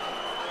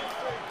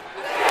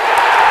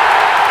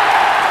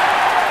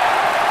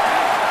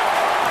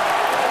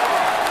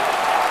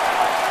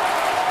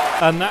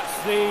And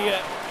that's the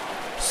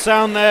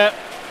sound there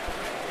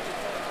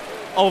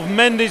of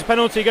Mendy's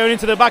penalty going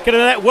into the back of the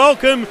net.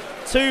 Welcome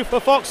to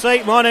For Fox's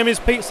Sake. My name is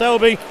Pete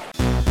Selby.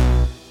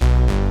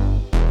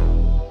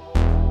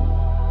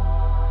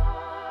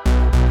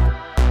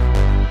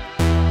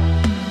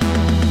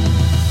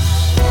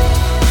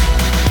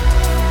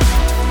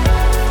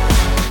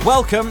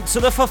 Welcome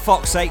to the For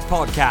Fox's Sake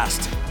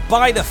podcast.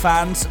 By the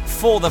fans,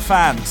 for the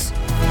fans.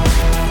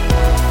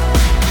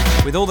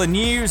 With all the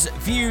news,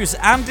 views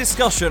and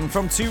discussion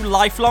from two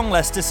lifelong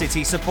Leicester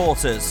City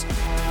supporters.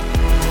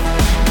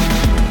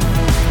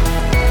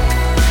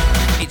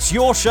 It's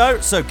your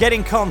show, so get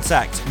in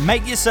contact.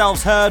 Make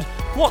yourselves heard.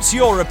 What's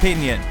your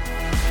opinion?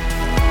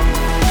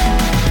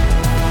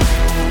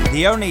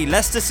 The only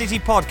Leicester City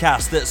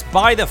podcast that's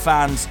by the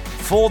fans,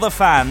 for the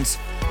fans.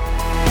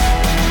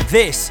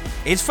 This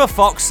is For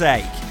Fox's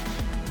Sake.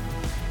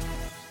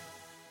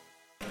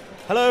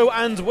 Hello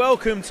and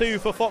welcome to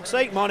For Fox's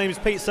Sake. My name is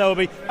Pete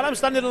Selby and I'm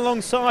standing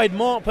alongside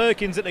Mark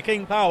Perkins at the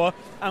King Power,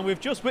 and we've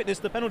just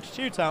witnessed the penalty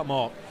shootout,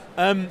 Mark.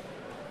 Well,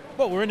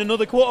 we're in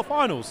another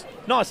quarter-finals.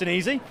 Nice and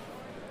easy.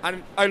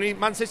 And only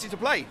Man City to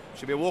play.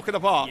 Should be a walk in the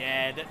park.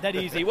 Yeah, dead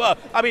easy. Well,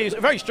 I mean, it's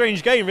a very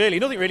strange game, really.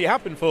 Nothing really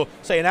happened for,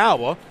 say, an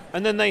hour,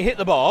 and then they hit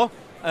the bar.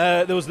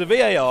 There was the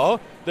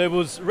VAR. There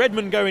was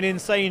Redmond going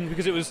insane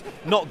because it was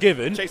not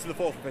given. Chasing the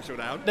fourth official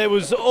down. There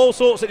was all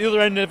sorts at the other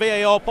end of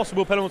the VAR,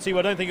 possible penalty, where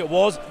I don't think it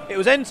was. It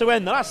was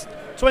end-to-end. The last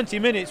 20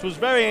 minutes was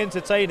very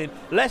entertaining.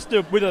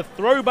 Leicester with a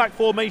throwback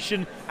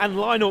formation and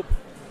line-up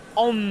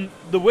on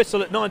the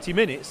whistle at 90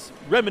 minutes,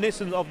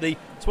 reminiscent of the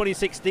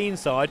 2016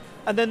 side,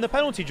 and then the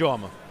penalty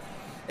drama.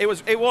 It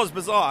was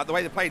bizarre the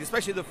way they played,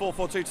 especially the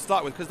 4-4-2 to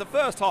start with, because the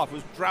first half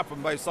was drab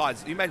from both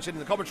sides. You mentioned in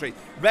the commentary,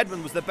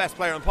 Redmond was the best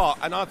player on the park,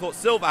 and I thought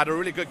Silva had a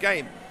really good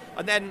game.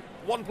 And then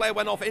one player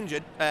went off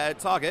injured,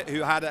 Target,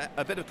 who had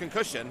a bit of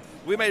concussion.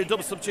 We made a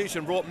double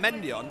substitution, brought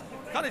Mendy on,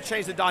 kind of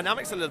changed the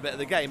dynamics a little bit of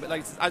the game. But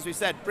like, as we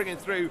said, bringing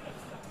through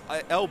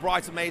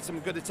Brighton made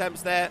some good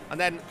attempts there, and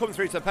then coming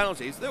through to the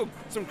penalties. There were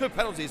some good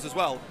penalties as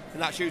well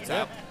in that shootout.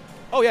 Yeah.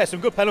 Oh yeah, some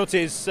good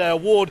penalties.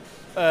 Ward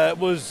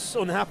was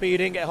unhappy he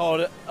didn't get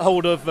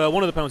hold of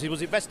one of the penalties.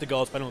 Was it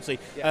Vestergaard's penalty?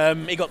 Yeah.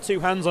 He got two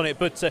hands on it,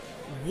 but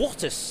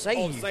what a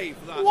save! For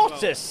that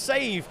what a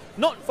save!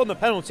 Not from the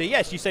penalty.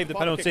 Yes, you saved the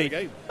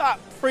penalty. That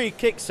free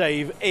kick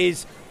save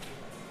is,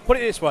 put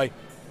it this way,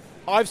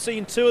 I've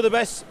seen two of the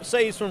best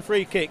saves from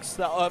free kicks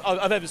that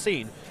I've ever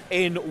seen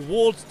in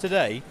Ward's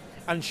today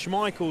and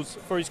Schmeichel's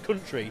for his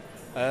country.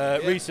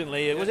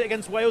 Recently, was it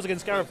against Wales,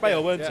 against Gareth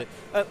Bale, weren't it?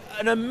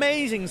 An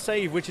amazing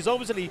save, which has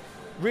obviously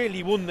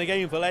really won the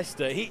game for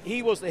Leicester.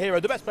 He was the hero,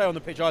 the best player on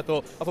the pitch. I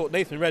thought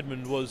Nathan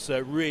Redmond was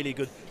really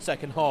good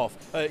second half.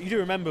 You do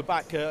remember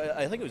back,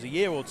 I think it was a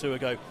year or two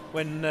ago,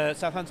 when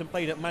Southampton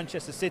played at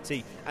Manchester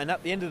City, and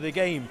at the end of the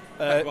game,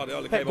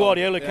 Pep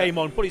Guardiola came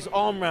on, put his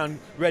arm around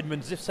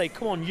Redmond as if to say,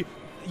 "Come on,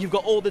 you've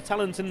got all the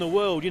talent in the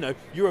world. You know,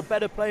 you're a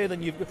better player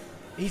than you've."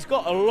 He's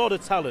got a lot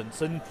of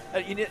talents, and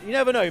you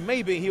never know.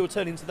 Maybe he'll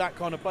turn into that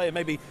kind of player.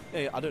 Maybe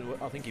I don't know.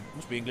 I think he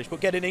must be English,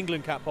 but get an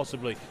England cap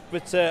possibly.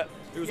 But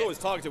he was always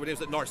targeted when he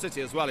was at Norwich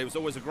City as well. He was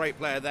always a great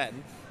player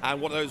then,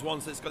 and one of those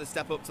ones that's got to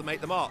step up to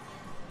make the mark.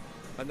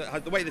 And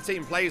the way the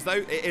team plays, though,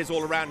 it is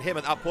all around him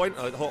at that point.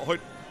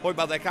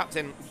 Højbjerg,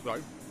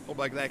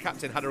 their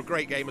captain, had a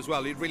great game as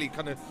well. He really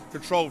kind of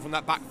controlled from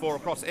that back four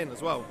across in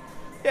as well.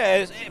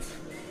 Yeah.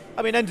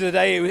 I mean, end of the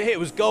day, it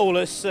was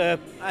goalless,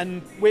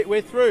 and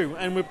we're through,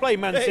 and we play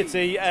Man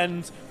City,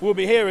 and we'll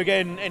be here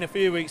again in a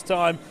few weeks'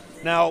 time.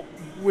 Now,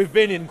 we've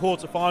been in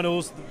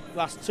quarter-finals the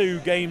last two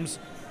games,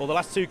 or the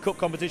last two cup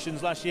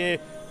competitions last year.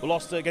 We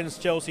lost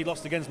against Chelsea,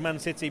 lost against Man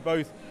City,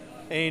 both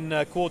in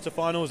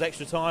quarter-finals,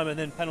 extra time, and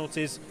then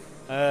penalties,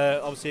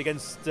 obviously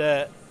against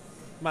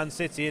Man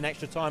City, and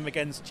extra time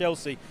against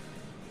Chelsea.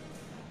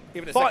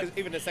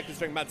 Even a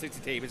second-string Man City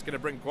team is going to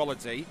bring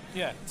quality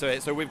to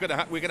it. So we're going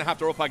to have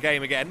to up our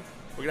game again.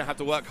 We're going to have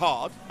to work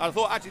hard. And I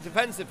thought actually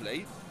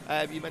defensively,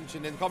 you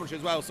mentioned in the commentary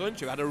as well,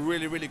 Soyuncu had a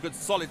really, really good,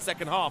 solid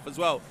second half as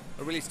well.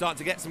 And really starting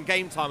to get some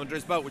game time under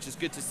his belt, which is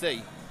good to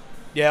see.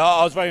 Yeah,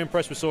 I was very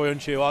impressed with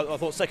Soyuncu. I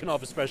thought second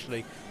half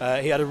especially,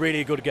 he had a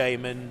really good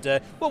game. And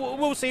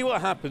we'll see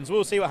what happens.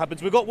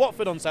 We've got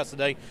Watford on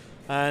Saturday,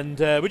 and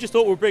we just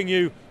thought we'd bring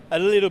you a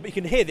little bit.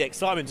 You can hear the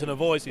excitement in the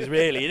voices,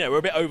 really. We're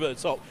a bit over the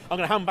top. I'm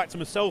going to hand back to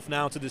myself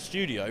now to the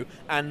studio,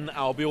 and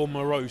I'll be all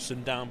morose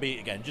and downbeat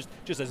again,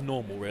 just as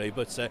normal, really.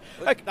 But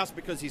that's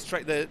because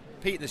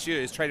Pete in the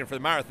studio is training for the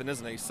marathon,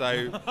 isn't he?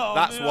 So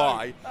that's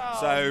why.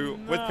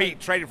 With Pete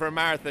training for a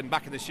marathon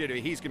back in the studio,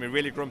 he's going to be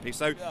really grumpy.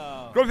 So,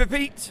 Grumpy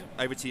Pete,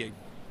 over to you.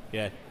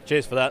 Yeah,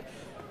 cheers for that.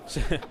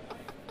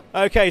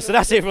 Okay, so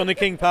that's it from the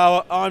King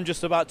Power. I'm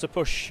just about to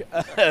push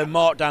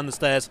Mark down the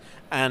stairs,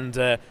 and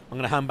I'm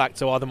going to hand back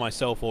to either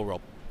myself or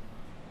Rob.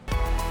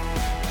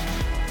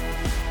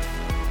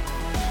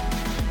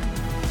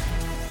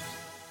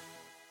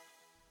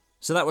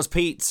 So that was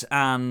Pete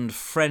and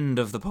friend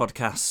of the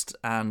podcast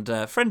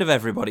and friend of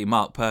everybody,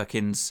 Mark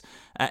Perkins.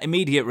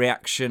 Immediate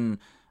reaction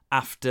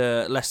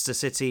after Leicester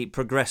City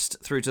progressed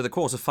through to the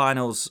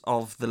quarter-finals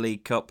of the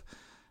League Cup.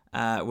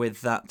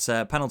 with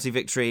that penalty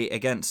victory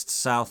against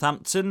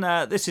Southampton.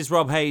 This is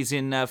Rob Hayes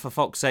in for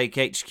Fox's Sake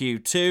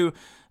HQ2.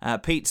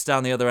 Pete's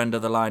down the other end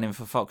of the line in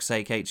for Fox's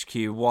Sake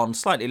HQ1.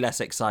 Slightly less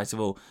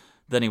excitable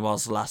than he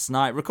was last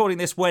night. Recording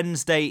this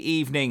Wednesday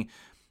evening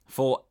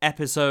for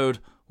episode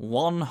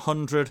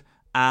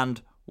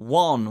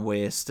 101.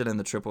 We're still in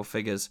the triple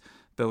figures,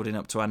 building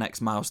up to our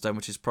next milestone,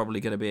 which is probably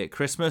going to be at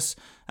Christmas.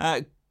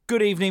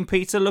 Good evening,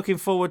 Peter. Looking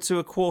forward to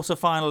a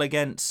quarter-final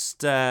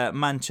against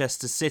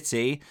Manchester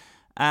City.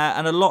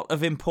 And a lot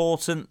of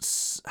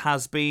importance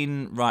has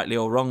been, rightly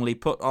or wrongly,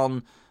 put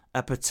on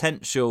a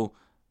potential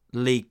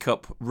League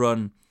Cup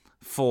run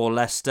for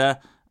Leicester.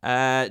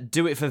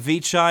 Do it for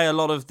Vichai. A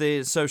lot of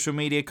the social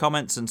media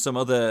comments and some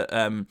other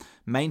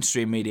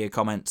mainstream media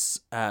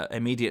comments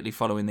immediately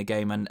following the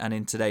game and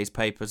in today's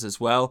papers as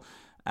well.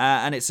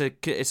 And it's a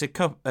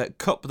cup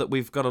that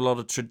we've got a lot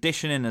of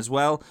tradition in as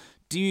well.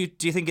 Do you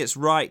think it's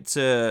right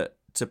to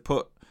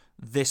put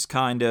this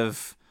kind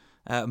of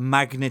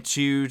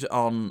magnitude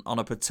on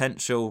a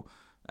potential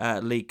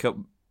League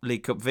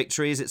Cup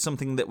victory? Is it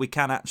something that we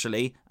can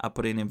actually, I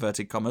put in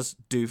inverted commas,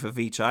 do for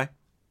Vichai?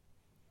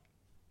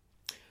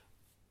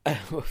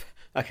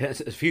 Okay,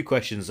 there's a few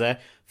questions there.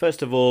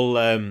 First of all,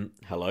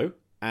 hello,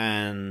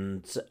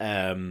 and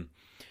I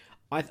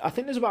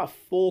think there's about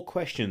 4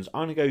 questions.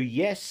 I'm gonna go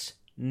yes,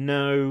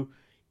 no,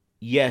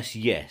 yes,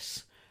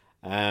 yes.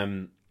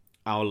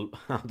 I'll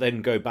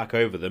then go back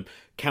over them.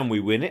 Can we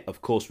win it?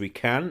 Of course we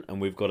can,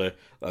 and we've got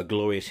a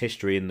glorious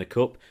history in the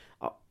Cup.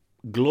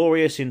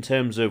 Glorious in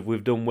terms of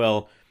we've done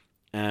well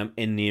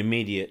in the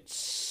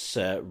immediate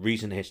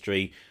recent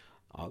history.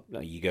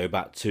 You go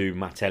back to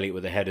Matt Elliott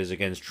with the headers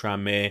against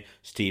Tranmere,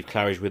 Steve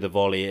Claridge with a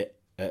volley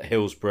at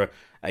Hillsborough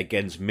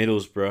against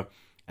Middlesbrough,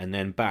 and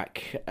then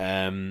back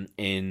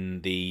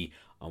in the,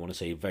 I want to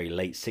say very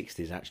late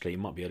 60s actually, it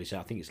might be early,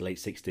 I think it's late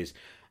 60s,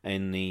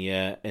 in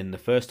the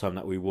first time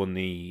that we won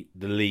the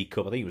League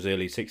Cup. I think it was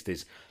early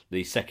 60s,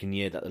 the second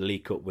year that the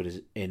League Cup was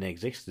in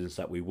existence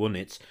that we won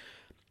it.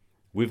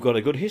 We've got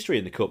a good history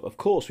in the Cup. Of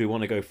course, we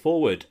want to go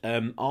forward.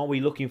 Are we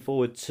looking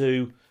forward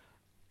to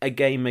a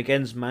game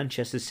against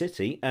Manchester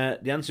City?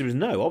 The answer is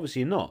no,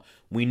 obviously not.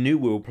 We knew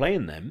we were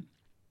playing them.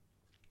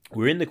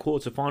 We're in the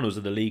quarterfinals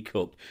of the League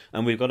Cup,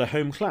 and we've got a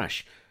home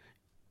clash.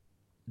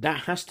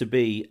 That has to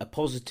be a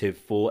positive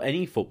for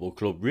any football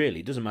club, really.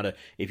 It doesn't matter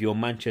if you're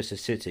Manchester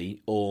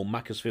City or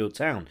Macclesfield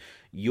Town.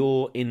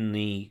 You're in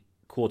the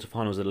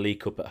quarterfinals of the League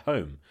Cup at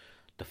home.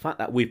 The fact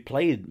that we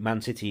played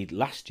Man City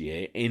last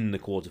year in the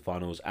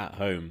quarterfinals at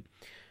home,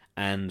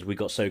 and we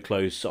got so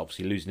close,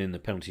 obviously losing in the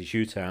penalty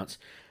shootout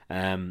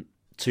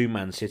to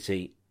Man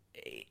City,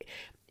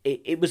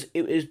 it was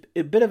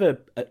a bit of a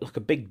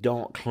big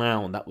dark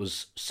cloud that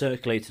was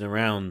circulating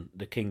around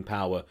the King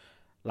Power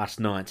last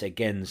night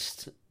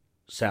against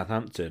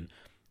Southampton,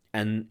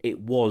 and it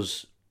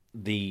was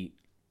the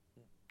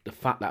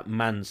fact that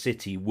Man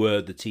City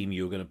were the team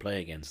you were going to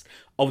play against.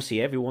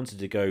 Obviously, everyone wanted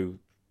to go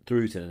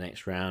through to the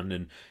next round,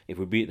 and if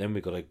we beat them,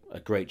 we've got a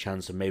great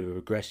chance of maybe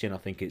progressing. I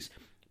think it's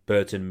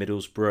Burton,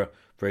 Middlesbrough,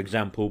 for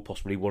example,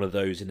 possibly one of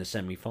those in the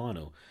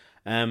semi-final.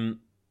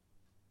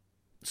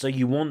 So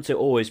you want to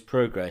always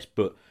progress,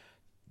 but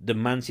the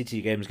Man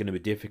City game is going to be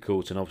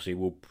difficult, and obviously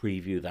we'll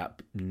preview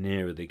that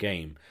nearer the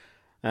game.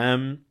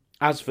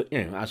 As for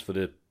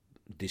the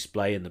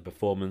display and the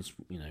performance,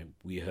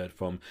 we heard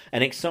from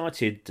an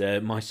excited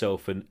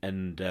myself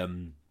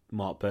and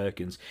Mark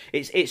Perkins.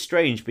 It's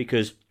strange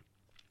because,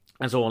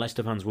 as all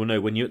Leicester fans will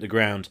know, when you're at the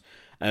ground,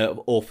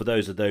 or for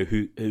those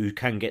who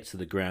can get to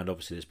the ground,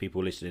 obviously there's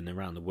people listening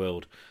around the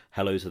world,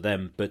 hello to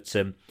them, but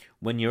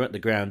when you're at the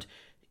ground,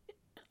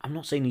 I'm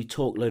not saying you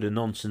talk load of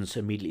nonsense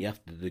immediately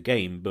after the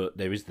game, but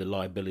there is the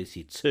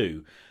liability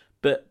too.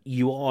 But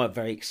you are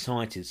very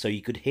excited, so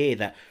you could hear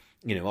that,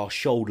 our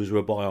shoulders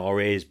were by our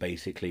ears,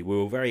 basically. We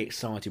were very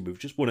excited. We've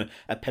just won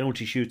a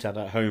penalty shootout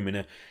at home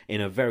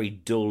in a very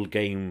dull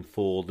game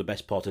for the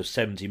best part of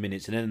 70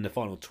 minutes, and then in the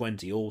final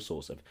 20, all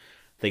sorts of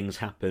things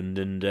happened,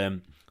 and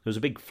there was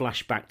a big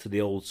flashback to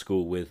the old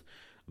school with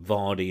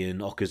Vardy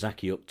and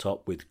Okazaki up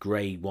top, with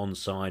Gray one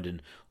side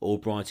and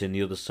Albrighton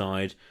the other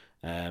side.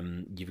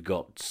 You've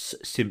got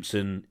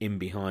Simpson in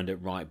behind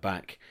at right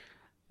back.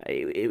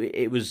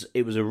 It was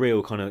a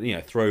real kind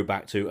of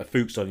throwback to a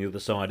Fuchs on the other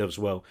side as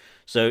well.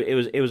 So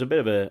it was a bit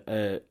of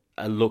a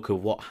look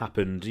of what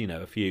happened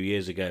a few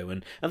years ago,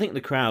 and I think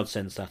the crowd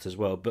sensed that as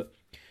well. But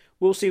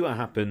we'll see what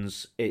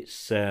happens.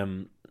 It's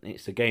a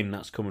game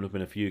that's coming up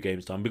in a few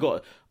games' time. We've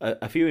got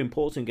a few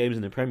important games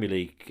in the Premier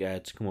League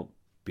to come up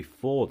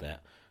before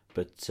that.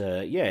 But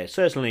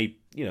certainly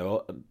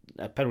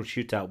a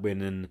penalty shootout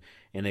win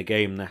in a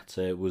game that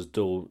was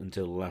dull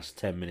until the last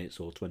 10 minutes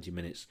or 20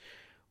 minutes.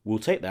 We'll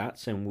take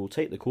that, and we'll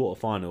take the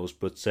quarterfinals.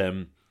 But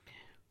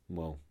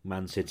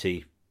Man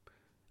City,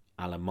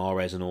 Alan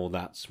Mahrez, and all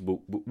that.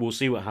 We'll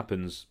see what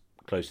happens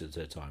closer to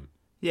the time.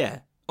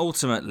 Yeah,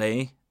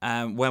 ultimately,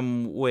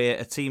 when we're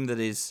a team that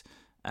is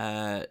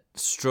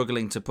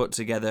struggling to put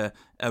together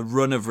a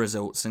run of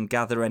results and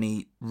gather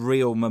any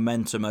real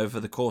momentum over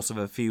the course of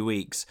a few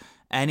weeks,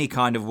 any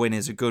kind of win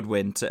is a good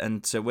win.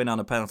 To win on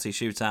a penalty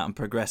shootout and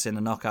progress in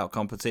a knockout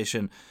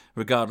competition,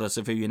 regardless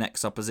of who your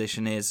next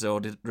opposition is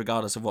or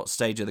regardless of what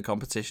stage of the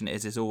competition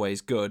it is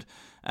always good.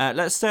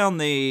 Let's stay on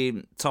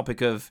the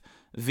topic of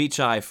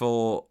Vichai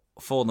for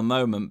the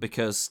moment,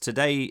 because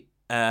today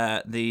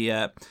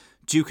the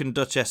Duke and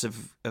Duchess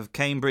of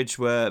Cambridge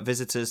were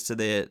visitors to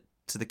the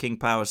King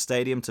Power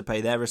Stadium to pay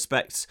their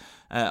respects.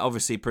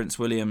 Obviously, Prince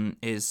William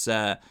is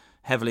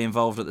heavily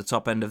involved at the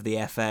top end of the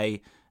FA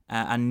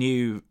and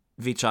knew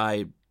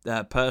Vichai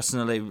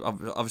personally,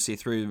 obviously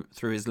through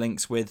his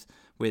links with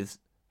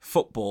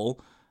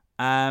football.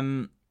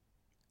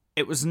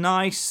 It was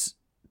nice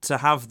to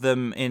have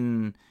them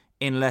in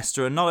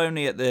Leicester, and not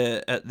only at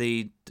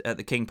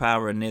the King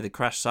Power and near the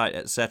crash site,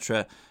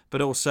 etc.,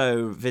 but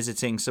also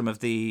visiting some of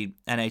the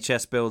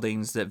NHS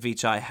buildings that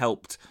Vichai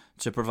helped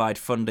to provide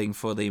funding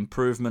for the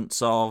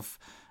improvements of,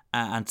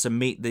 and to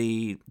meet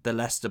the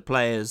Leicester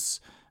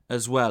players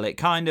as well. It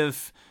kind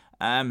of,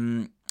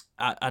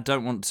 I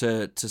don't want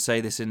to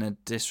say this in a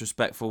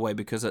disrespectful way,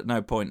 because at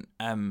no point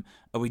are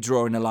we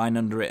drawing a line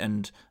under it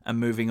and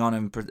moving on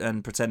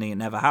and pretending it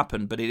never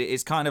happened. But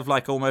it's kind of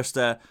like almost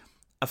the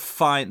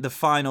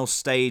final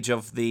stage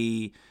of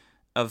the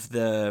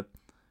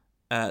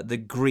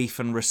grief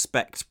and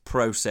respect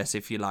process,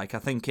 if you like. I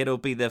think it'll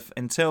be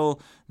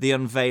until the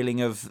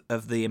unveiling of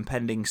the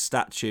impending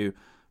statue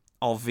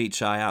of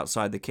Vichai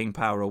outside the King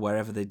Power or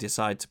wherever they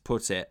decide to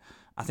put it.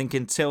 I think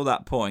until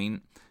that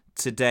point,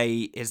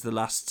 today is the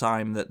last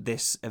time that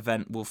this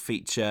event will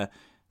feature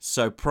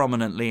so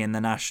prominently in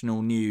the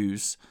national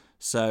news.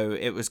 So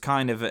it was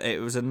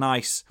a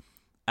nice,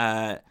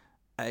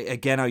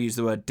 again, I'll use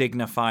the word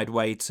dignified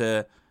way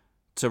to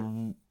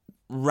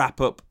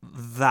wrap up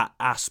that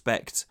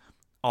aspect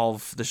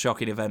of the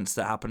shocking events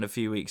that happened a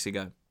few weeks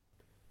ago.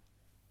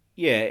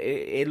 Yeah,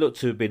 it looked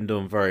to have been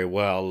done very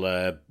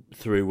well.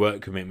 Through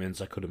work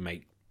commitments, I couldn't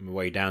make my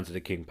way down to the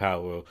King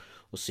Power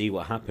or see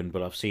what happened,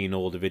 but I've seen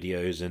all the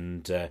videos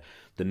and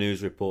the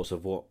news reports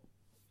of what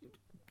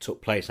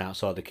took place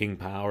outside the King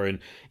Power, and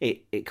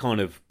it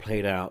kind of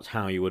played out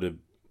how you would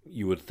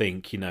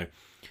think,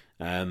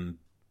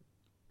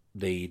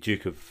 the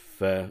Duke of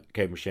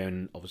Cambridgeshire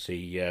and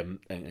obviously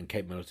and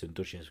Kate Middleton,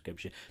 Duchess of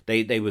Cambridgeshire,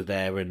 they were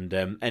there, and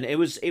it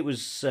was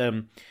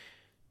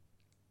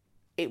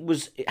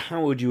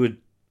how would you would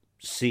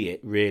see it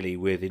really,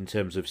 with in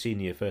terms of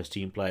senior first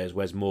team players: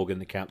 Wes Morgan,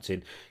 the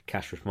captain,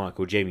 Kasper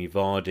Schmeichel, Jamie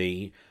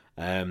Vardy,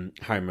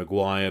 Harry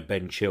Maguire,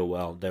 Ben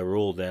Chilwell. They were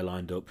all there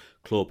lined up.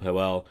 Claude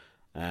Puel,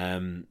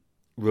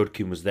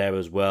 Rudkin was there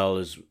as well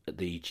as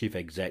the chief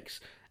execs,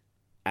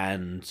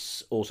 and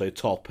also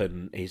Top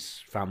and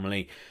his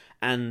family.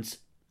 And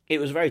it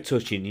was very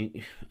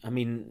touching. I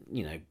mean,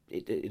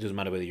 it doesn't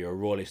matter whether you're a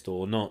royalist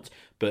or not,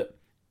 but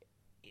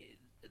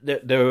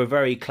they're a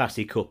very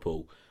classy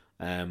couple.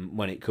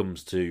 When it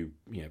comes to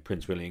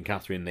Prince William and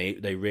Catherine,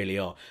 they really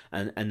are,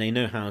 and they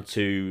know how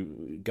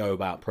to go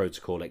about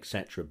protocol,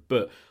 etc.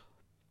 But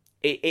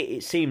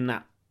it seemed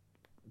that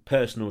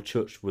personal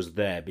touch was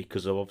there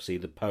because of obviously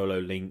the polo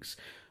links.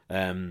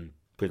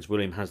 Prince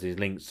William has these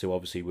links to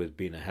obviously with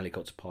being a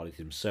helicopter pilot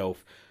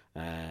himself,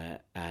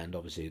 and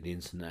obviously the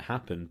incident that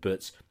happened.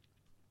 But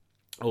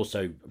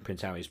also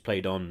Prince Harry's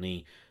played on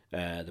the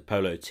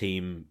polo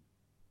team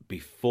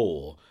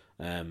before.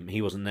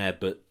 He wasn't there,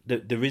 but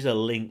there is a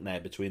link there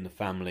between the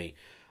family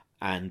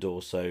and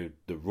also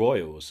the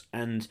royals,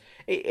 and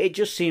it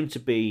just seemed to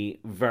be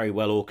very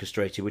well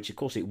orchestrated, which of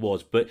course it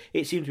was, but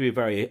it seemed to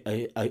be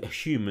a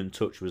human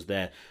touch was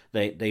there.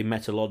 They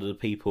met a lot of the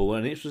people,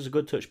 and it was a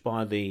good touch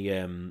by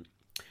the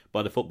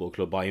football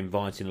club by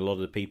inviting a lot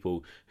of the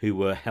people who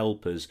were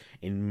helpers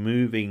in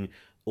moving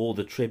all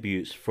the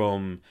tributes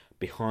from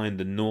behind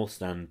the North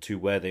Stand to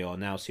where they are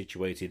now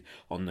situated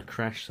on the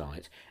crash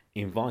site,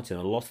 inviting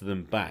a lot of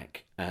them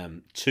back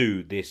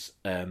to this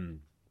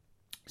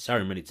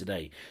ceremony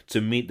today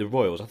to meet the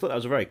royals. I thought that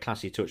was a very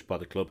classy touch by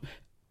the club.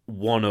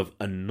 One of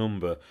a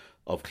number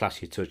of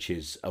classy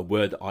touches, a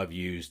word that I've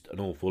used an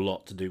awful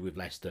lot to do with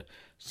Leicester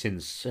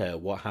since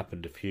what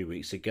happened a few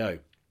weeks ago.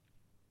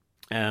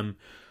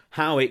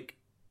 How it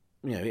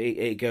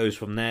goes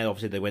from there.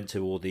 Obviously, they went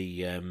to all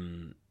the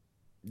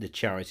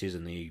charities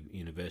and the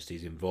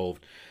universities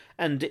involved,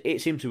 and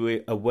it seemed to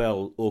be a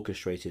well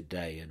orchestrated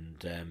day.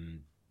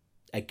 And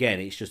again,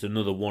 it's just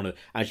another one of,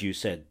 as you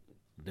said,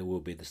 there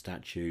will be the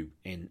statue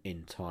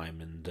in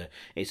time, and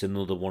it's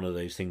another one of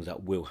those things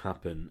that will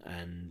happen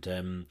and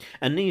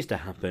needs to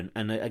happen.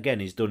 And again,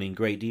 is done in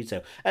great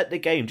detail at the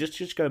game.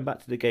 Just going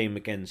back to the game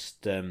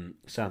against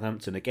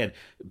Southampton again,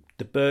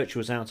 the Birch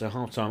was out at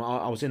half time.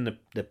 I was in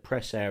the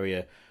press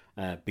area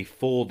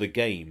before the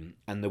game,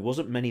 and there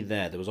wasn't many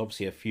there. There was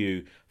obviously a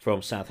few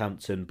from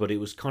Southampton, but it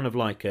was kind of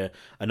like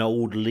an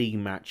old league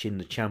match in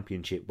the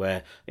Championship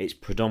where it's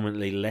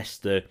predominantly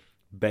Leicester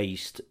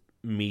based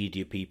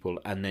media people,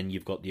 and then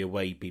you've got the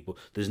away people.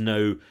 There's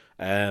no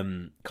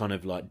kind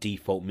of like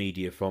default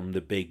media from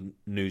the big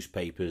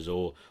newspapers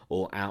or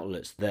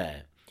outlets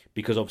there.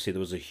 because obviously there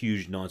was a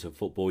huge night of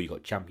football. You've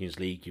got Champions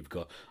League, you've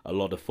got a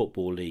lot of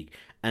Football League,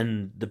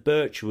 and the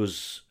Birch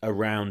was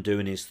around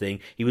doing his thing.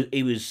 He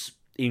was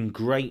in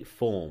great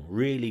form,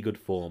 really good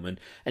form, and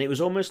it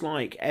was almost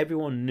like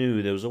everyone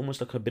knew there was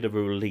almost like a bit of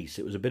a release.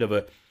 It was a bit of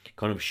a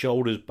kind of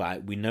shoulders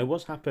back. We know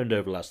what's happened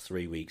over the last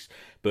 3 weeks,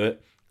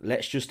 but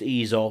let's just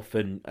ease off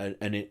and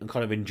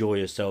kind of enjoy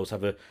ourselves,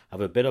 have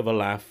a bit of a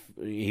laugh.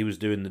 He was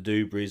doing the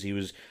doobies, he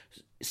was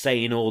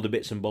saying all the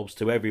bits and bobs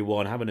to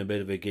everyone, having a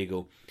bit of a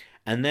giggle,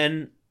 and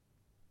then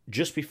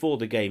just before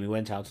the game, he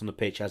went out on the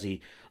pitch as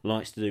he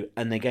likes to do,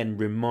 and again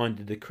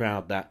reminded the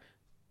crowd that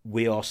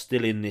we are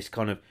still in this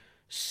kind of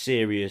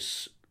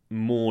serious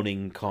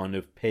mourning kind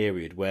of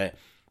period where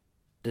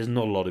there's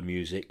not a lot of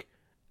music,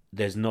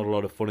 there's not a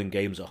lot of fun and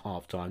games at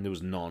half time. There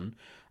was none,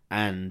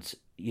 and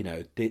you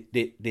know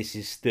this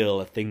is still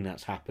a thing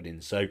that's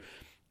happening. So,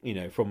 you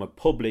know, from a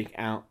public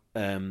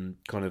kind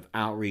of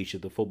outreach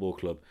of the football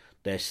club,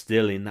 they're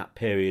still in that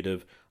period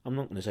of, I'm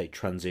not going to say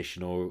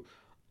transition or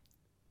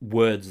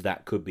words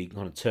that could be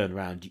kind of turned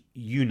around.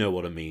 You know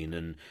what I mean,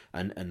 and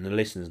the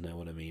listeners know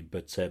what I mean.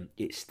 But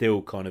it's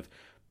still kind of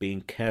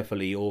being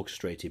carefully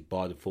orchestrated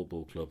by the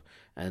football club,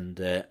 and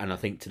I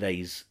think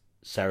today's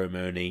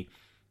ceremony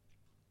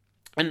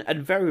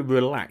and very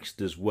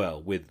relaxed as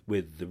well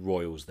with the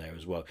Royals there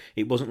as well.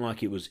 It wasn't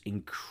like it was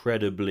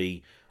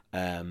incredibly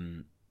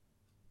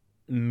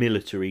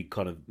military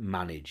kind of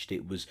managed.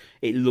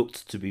 It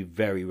looked to be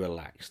very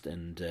relaxed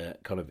and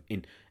kind of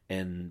in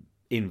an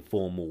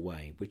informal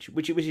way, which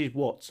is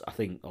what I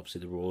think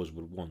obviously the Royals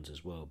would want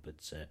as well.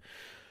 But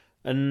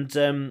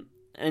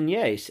and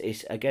yeah, it's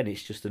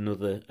just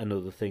another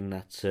thing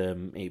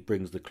that it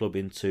brings the club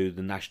into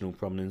the national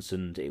prominence,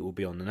 and it will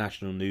be on the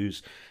national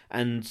news.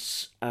 And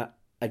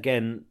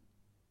again,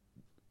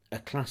 a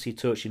classy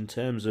touch in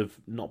terms of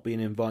not being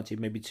invited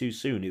maybe too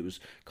soon. It was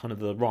kind of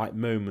the right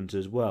moment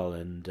as well.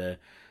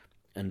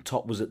 And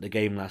Top was at the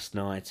game last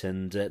night,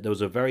 and there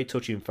was a very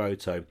touching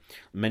photo.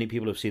 Many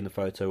people have seen the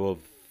photo of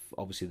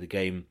obviously the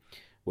game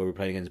where we're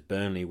playing against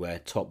Burnley, where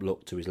Top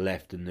looked to his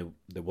left and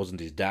there wasn't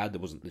his dad,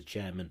 there wasn't the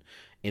chairman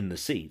in the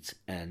seat,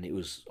 and it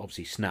was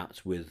obviously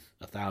snapped with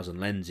 1,000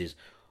 lenses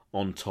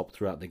on Top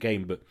throughout the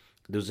game. But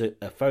there was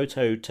a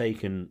photo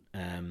taken,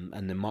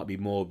 and there might be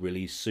more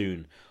released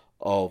soon,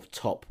 of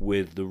Top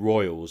with the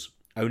Royals,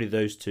 only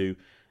those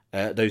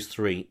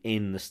three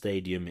in the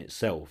stadium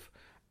itself,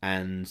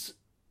 and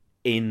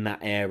in that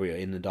area,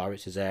 in the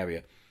director's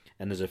area.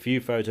 And there's a few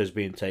photos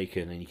being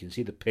taken, and you can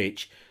see the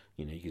pitch.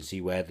 You know, you can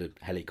see where the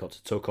helicopter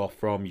took off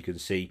from. You can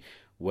see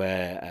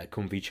where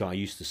Comfy Chai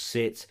used to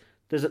sit.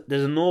 There's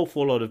an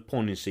awful lot of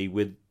poignancy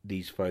with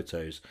these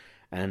photos,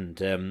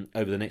 and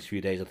over the next few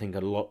days, I think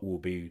a lot will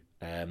be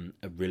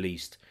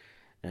released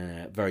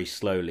very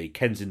slowly.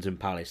 Kensington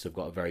Palace have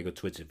got a very good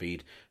Twitter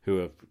feed who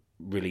have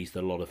released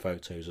a lot of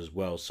photos as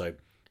well. So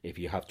if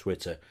you have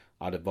Twitter,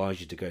 I'd advise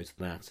you to go to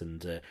that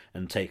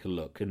and take a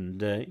look.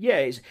 And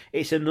yeah,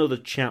 it's another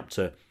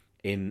chapter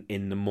in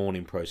the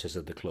mourning process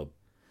of the club.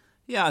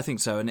 Yeah, I think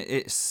so, and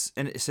it's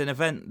an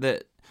event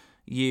that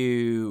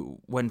you,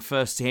 when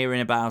first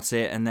hearing about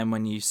it, and then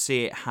when you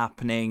see it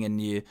happening,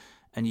 and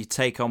you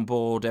take on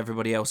board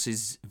everybody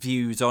else's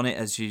views on it,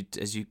 as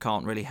you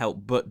can't really help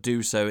but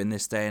do so in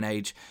this day and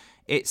age.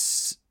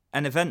 It's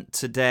an event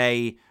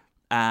today,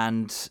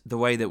 and the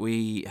way that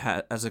we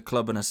as a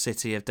club and a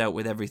city have dealt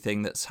with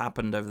everything that's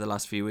happened over the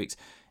last few weeks,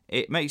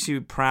 it makes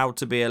you proud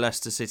to be a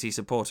Leicester City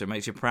supporter. It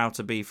makes you proud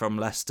to be from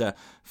Leicester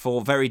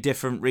for very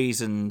different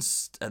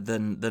reasons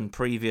than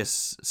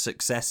previous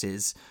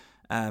successes.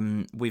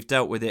 We've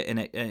dealt with it in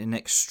an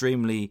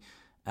extremely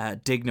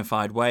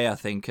dignified way, I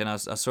think. And I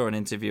saw an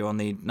interview on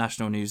the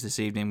national news this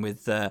evening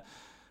with the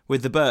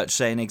Birch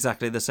saying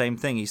exactly the same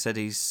thing. He said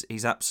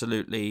he's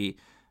absolutely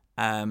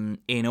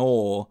in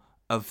awe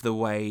of the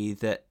way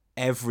that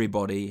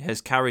everybody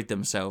has carried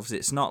themselves.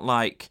 It's not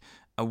like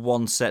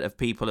one set of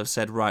people have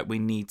said, right, we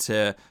need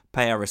to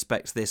pay our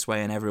respects this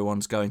way and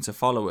everyone's going to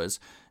follow us.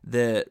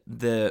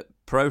 The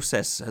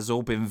process has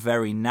all been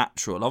very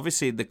natural.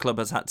 Obviously, the club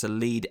has had to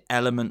lead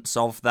elements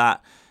of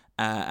that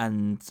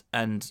and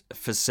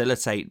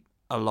facilitate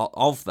a lot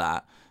of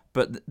that.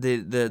 But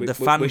the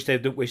fan,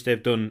 which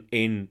they've done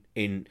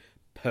in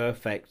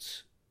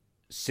perfect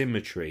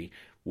symmetry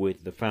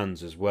with the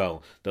fans as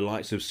well. The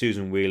likes of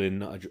Susan Whelan,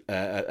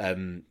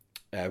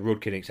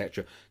 Rudkin,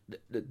 etc.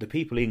 The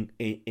people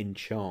in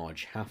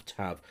charge have to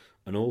have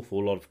an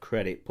awful lot of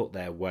credit put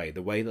their way.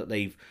 The way that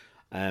they've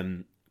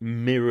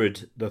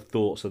mirrored the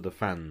thoughts of the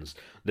fans.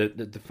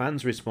 The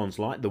fans' response,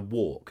 like the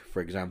walk,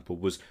 for example,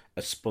 was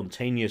a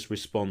spontaneous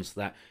response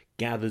that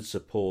gathered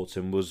support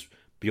and was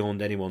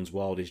beyond anyone's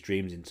wildest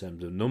dreams in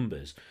terms of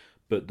numbers.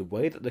 But the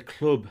way that the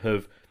club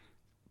have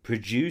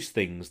produced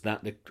things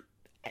that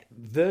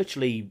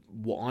virtually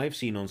what I've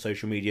seen on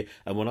social media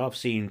and what I've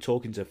seen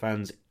talking to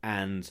fans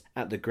and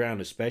at the ground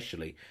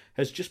especially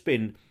has just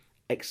been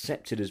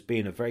accepted as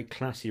being a very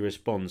classy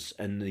response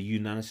and the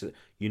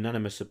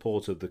unanimous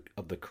support of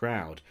the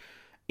crowd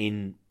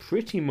in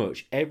pretty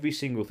much every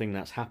single thing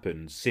that's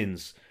happened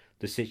since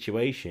the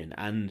situation.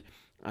 And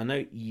I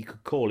know you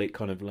could call it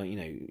kind of like,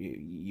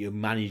 you're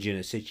managing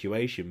a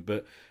situation,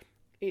 but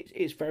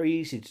it's very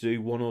easy to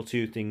do one or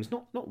two things,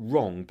 not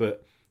wrong,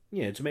 but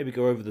to maybe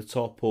go over the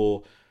top,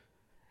 or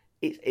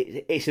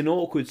it's an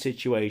awkward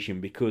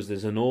situation because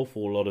there's an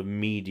awful lot of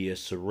media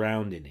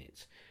surrounding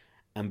it,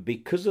 and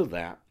because of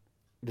that,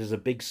 there's a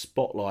big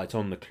spotlight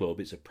on the club.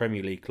 It's a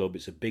Premier League club.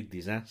 It's a big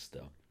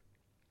disaster,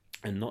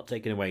 and not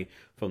taken away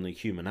from the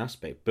human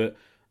aspect, but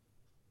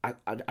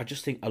I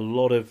just think a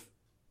lot of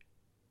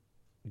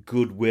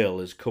goodwill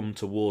has come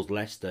towards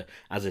Leicester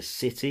as a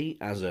city,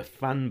 as a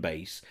fan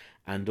base,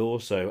 and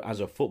also as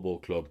a football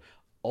club.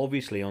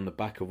 Obviously on the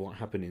back of what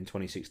happened in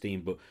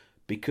 2016, but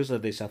because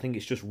of this, I think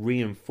it's just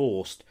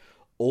reinforced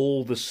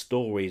all the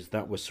stories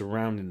that were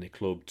surrounding the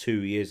club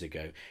 2 years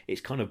ago.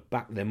 It's kind of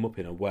backed them up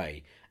in a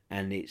way,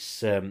 and it's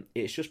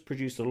just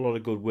produced a lot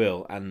of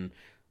goodwill. And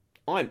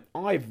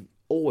I've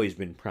always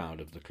been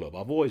proud of the club.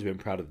 I've always been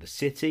proud of the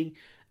city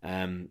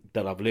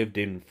that I've lived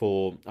in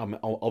for. I'm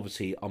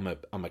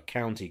a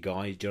county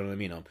guy. Do you know what I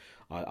mean?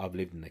 I've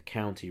lived in the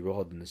county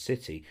rather than the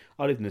city.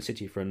 I lived in the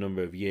city for a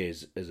number of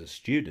years as a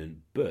student,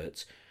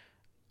 but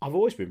I've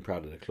always been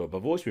proud of the club.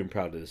 I've always been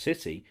proud of the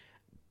city,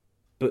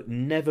 but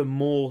never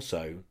more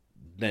so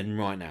than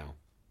right now.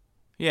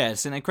 Yeah,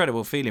 it's an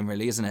incredible feeling,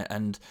 really, isn't it?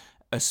 And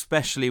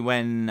especially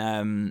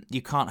when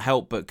you can't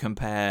help but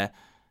compare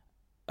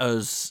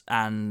us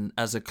and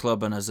as a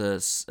club and as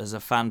a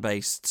fan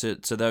base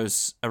to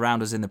those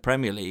around us in the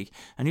Premier League,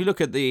 and you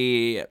look at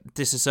the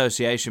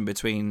disassociation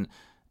between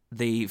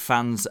the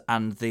fans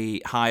and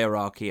the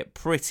hierarchy at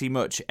pretty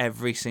much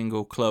every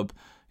single club,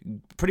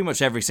 pretty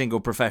much every single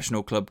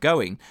professional club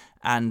going,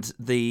 and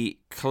the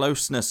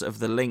closeness of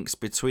the links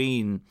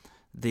between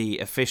the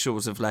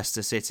officials of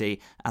Leicester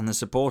City and the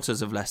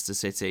supporters of Leicester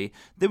City,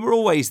 they were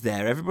always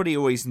there. Everybody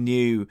always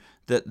knew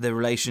that the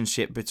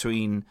relationship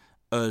between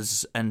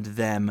us and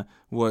them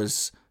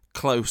was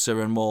closer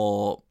and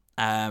more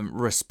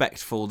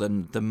respectful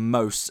than the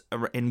most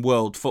in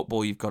world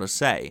football, you've got to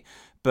say.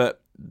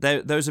 But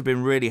those have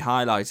been really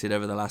highlighted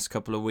over the last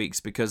couple of weeks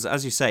because,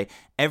 as you say,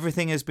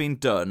 everything has been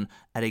done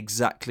at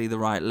exactly the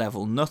right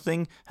level.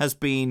 Nothing has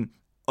been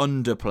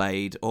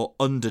underplayed or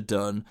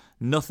underdone.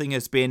 Nothing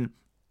has been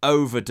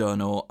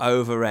overdone or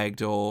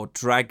over-egged or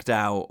dragged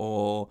out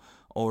or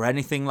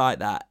anything like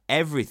that.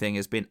 Everything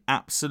has been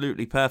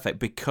absolutely perfect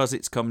because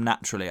it's come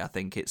naturally. I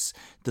think it's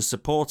the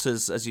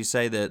supporters, as you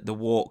say, the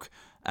walk,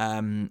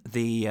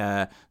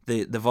 the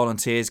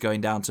volunteers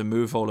going down to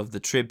move all of the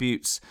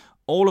tributes.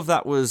 All of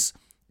that was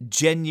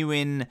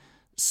genuine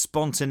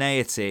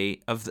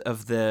spontaneity of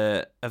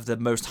the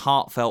most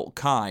heartfelt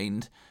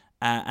kind,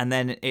 and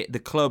then the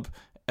club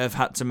have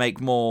had to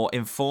make more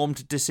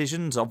informed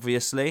decisions,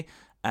 obviously,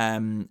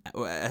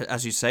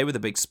 as you say, with a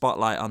big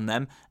spotlight on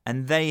them,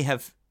 and they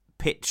have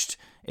pitched,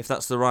 if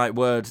that's the right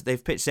word,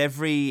 they've pitched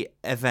every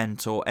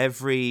event or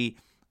every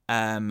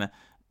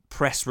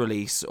press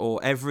release or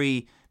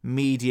every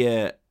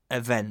media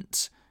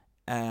event,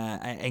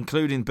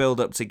 including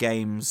build-up to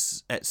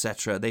games,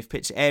 etc. They've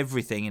pitched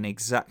everything in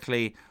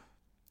exactly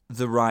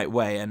the right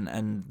way,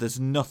 and there's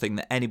nothing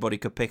that anybody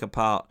could pick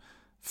apart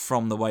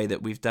from the way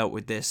that we've dealt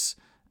with this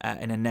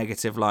in a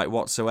negative light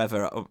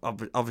whatsoever.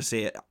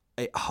 Obviously,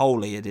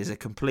 it is a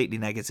completely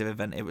negative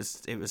event. It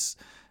was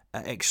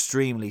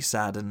extremely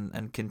sad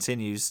and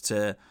continues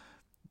to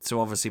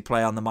obviously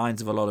play on the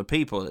minds of a lot of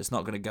people. It's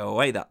not going to go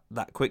away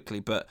that quickly,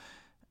 but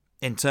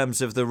in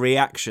terms of the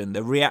reaction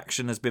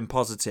has been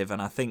positive,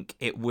 and I think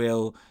it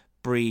will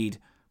breed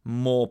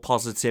more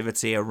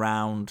positivity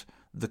around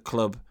the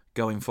club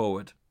going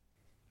forward.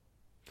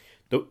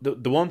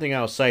 The one thing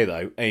I'll say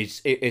though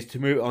is to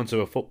move it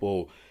onto a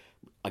football.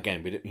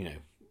 Again,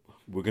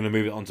 we're going to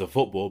move it onto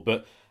football,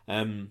 but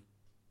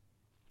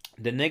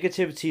the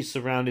negativity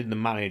surrounding the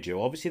manager.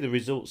 Obviously, the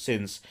results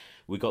since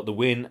we got the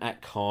win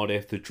at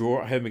Cardiff, the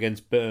draw at home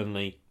against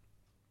Burnley,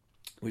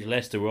 which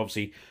Leicester were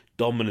obviously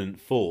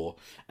dominant for,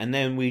 and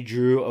then we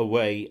drew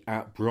away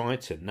at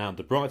Brighton. Now,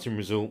 the Brighton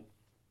result,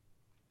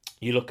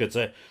 you look at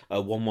a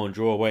 1-1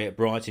 draw away at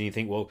Brighton, you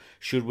think, well,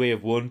 should we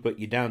have won? But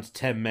you're down to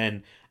 10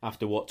 men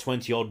after,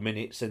 20-odd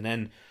minutes, and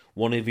then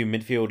one of your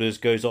midfielders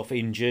goes off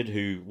injured,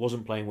 who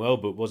wasn't playing well,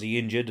 but was he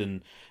injured?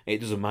 And it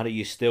doesn't matter,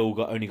 you still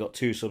only got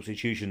 2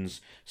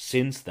 substitutions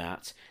since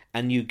that,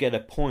 and you get a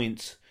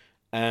point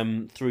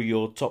through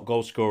your top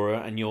goal scorer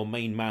and your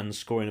main man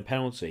scoring a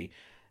penalty.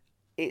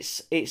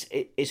 It's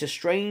a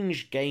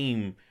strange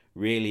game,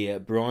 really,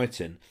 at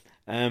Brighton.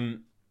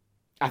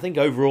 I think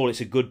overall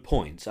it's a good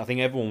point. I think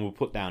everyone will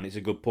put down it's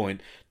a good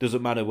point.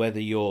 Doesn't matter whether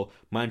you're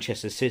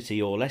Manchester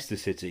City or Leicester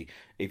City.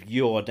 If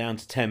you are down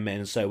to 10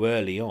 men so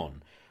early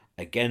on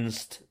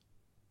against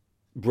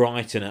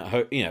Brighton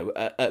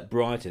at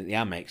Brighton at the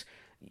Amex,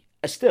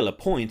 still a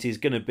point is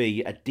going to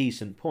be a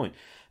decent point.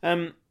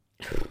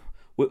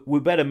 We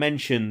better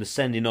mention the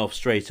sending off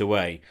straight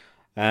away.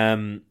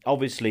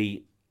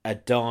 Obviously, a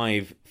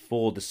dive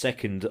for the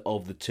second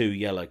of the 2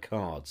 yellow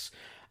cards.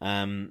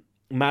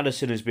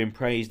 Maddison has been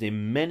praised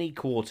in many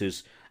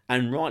quarters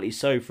and rightly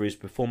so for his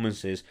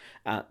performances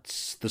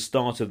at the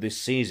start of this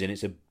season.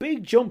 It's a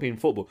big jump in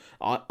football.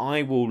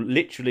 I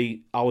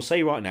will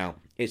say right now,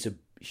 it's a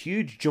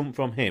huge jump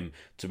from him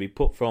to be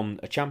put from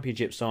a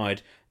Championship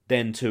side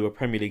then to a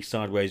Premier League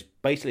side where he's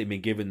basically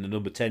been given the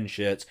number 10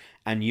 shirt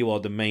and you are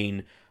the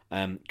main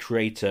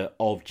creator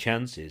of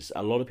chances.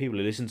 A lot of people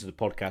who listen to the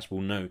podcast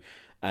will know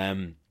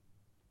that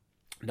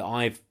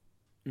I've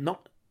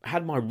not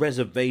had my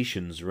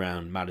reservations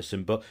around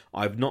Maddison, but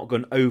I've not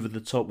gone over the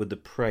top with the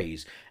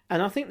praise.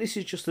 And I think this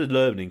is just a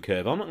learning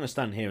curve. I'm not going to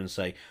stand here and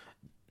say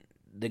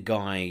the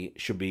guy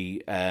should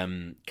be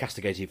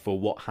castigated for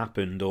what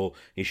happened or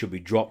he should be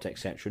dropped,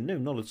 etc. No,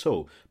 not at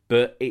all.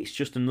 But it's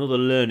just another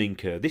learning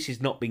curve. This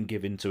has not been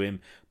given to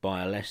him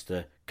by a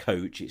Leicester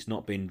coach. It's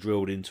not been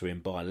drilled into him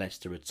by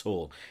Leicester at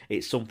all.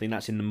 It's something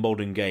that's in the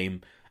modern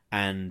game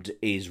and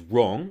is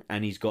wrong,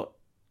 and he's got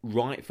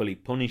rightfully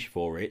punished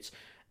for it,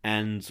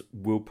 and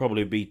will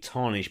probably be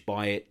tarnished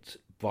by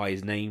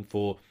his name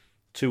for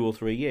 2 or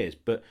 3 years.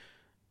 But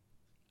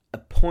a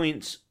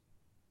point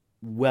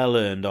well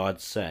earned,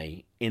 I'd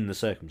say, in the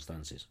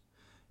circumstances.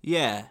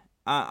 Yeah,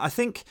 I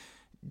think,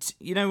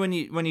 when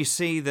you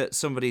see that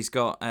somebody's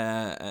got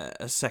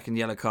a second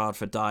yellow card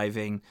for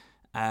diving,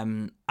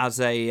 as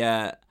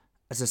a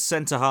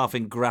centre half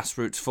in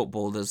grassroots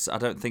football,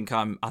 I think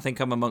I'm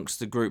amongst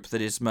the group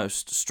that is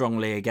most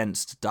strongly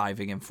against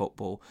diving in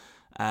football.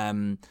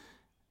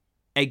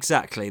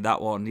 Exactly, that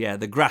one. Yeah,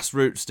 the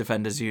grassroots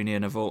defenders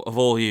union of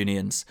all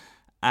unions.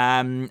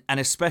 And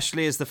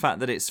especially as the fact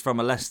that it's from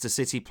a Leicester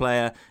City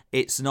player,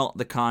 it's not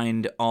the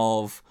kind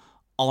of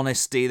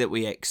honesty that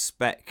we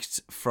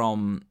expect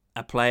from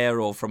a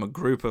player or from a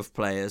group of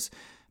players.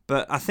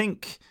 But I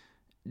think,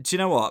 do you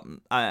know what?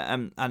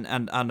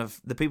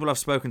 The people I've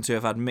spoken to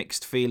have had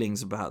mixed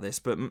feelings about this.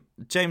 But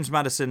James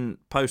Maddison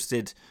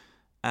posted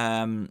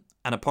an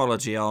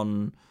apology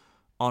on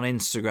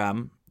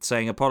Instagram,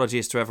 saying,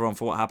 "Apologies to everyone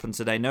for what happened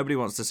today. Nobody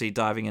wants to see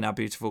diving in our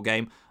beautiful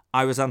game.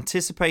 I was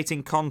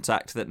anticipating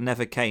contact that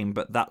never came,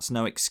 but that's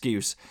no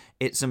excuse.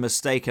 It's a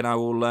mistake and I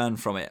will learn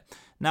from it."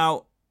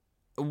 Now,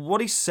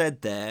 what he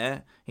said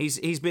there,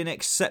 he's been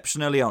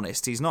exceptionally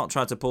honest. He's not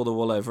tried to pull the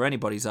wool over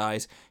anybody's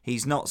eyes.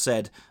 He's not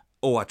said,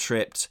 "Oh, I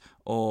tripped,"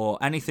 or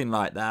anything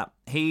like that.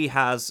 He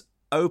has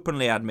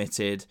openly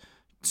admitted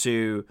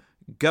to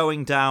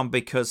going down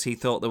because he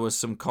thought there was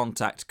some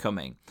contact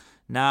coming.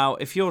 Now,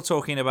 if you're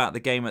talking about the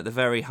game at the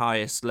very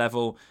highest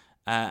level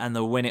and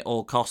the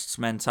win-it-all-costs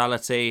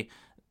mentality,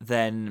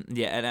 then,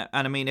 yeah,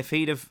 and I mean, if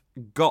he'd have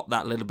got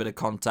that little bit of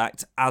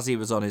contact as he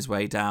was on his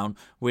way down,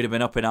 we'd have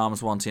been up in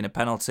arms wanting a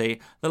penalty.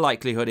 The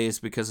likelihood is,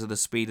 because of the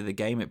speed of the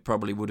game, it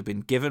probably would have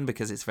been given,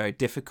 because it's very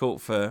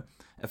difficult for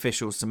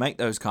officials to make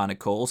those kind of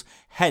calls.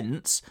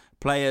 Hence,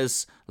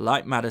 players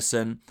like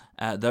Maddison,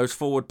 those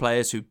forward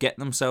players who get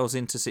themselves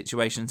into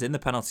situations in the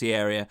penalty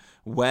area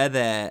where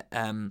they're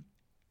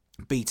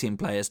beating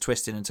players,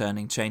 twisting and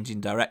turning,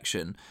 changing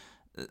direction,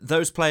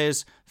 those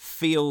players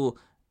feel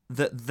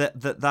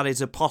that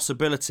is a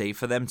possibility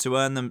for them to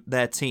earn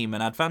their team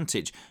an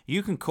advantage.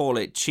 You can call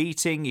it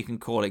cheating, you can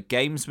call it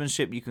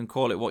gamesmanship, you can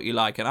call it what you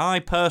like, and I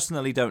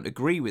personally don't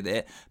agree with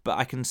it, but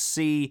I can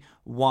see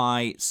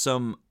why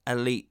some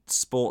elite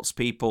sports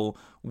people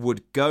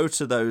would go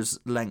to those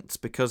lengths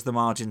because the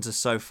margins are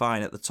so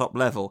fine at the top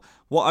level.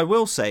 What I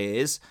will say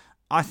is,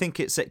 I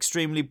think it's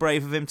extremely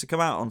brave of him to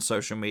come out on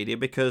social media,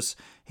 because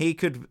he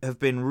could have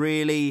been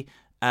really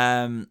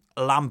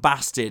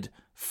lambasted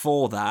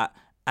for that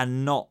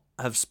and not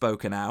have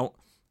spoken out.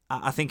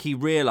 I think he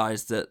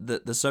realised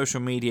that the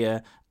social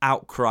media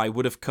outcry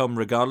would have come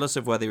regardless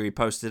of whether he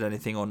posted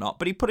anything or not.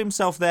 But he put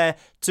himself there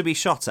to be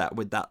shot at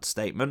with that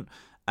statement.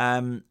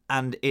 And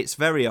it's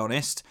very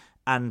honest.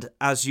 And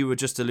as you were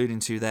just alluding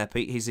to there,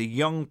 Pete, he's a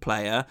young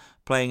player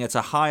playing at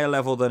a higher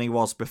level than he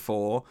was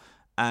before.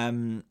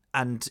 And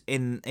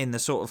in the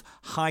sort of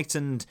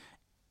heightened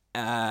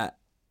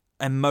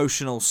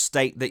emotional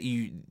state that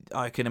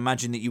I can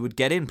imagine that you would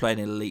get in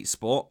playing an elite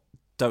sport.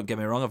 Don't get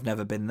me wrong, I've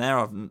never been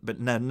there, but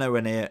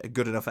nowhere near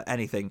good enough at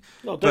anything.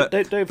 No,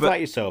 don't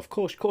fight yourself.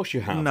 Of course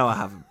you have. No, I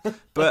haven't.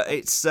 But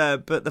it's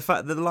but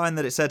the line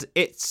that it said,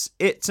 it's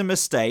a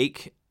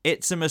mistake,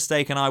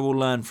 and I will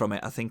learn from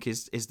it, I think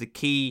is the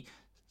key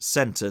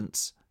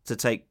sentence to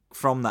take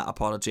from that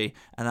apology,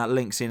 and that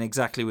links in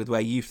exactly with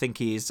where you think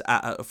he is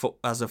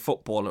as a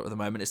footballer at the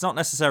moment. It's not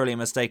necessarily a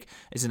mistake,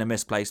 it's in a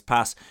misplaced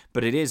pass,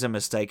 but it is a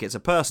mistake. It's a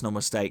personal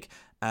mistake.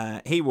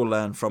 He will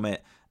learn from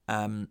it.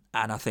 And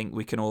I think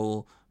we can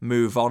all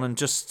move on and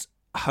just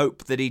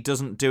hope that he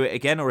doesn't do it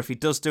again, or if he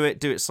does do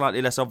it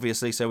slightly less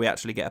obviously so we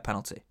actually get a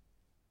penalty.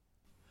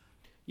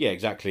 Yeah,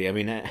 exactly. I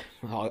mean,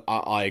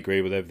 I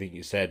agree with everything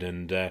you said,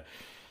 and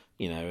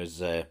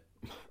as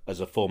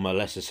a former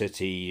Leicester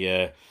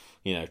City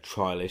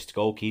trialist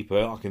goalkeeper,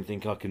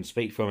 I can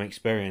speak from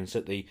experience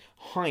at the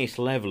highest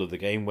level of the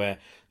game where,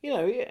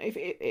 if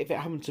it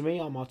happened to me,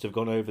 I might have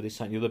gone over this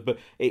and the other. But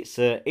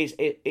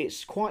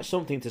it's quite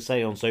something to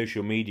say on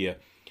social media.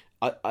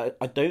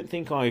 I don't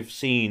think I've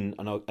seen,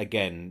 and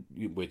again,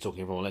 we're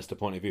talking from a Leicester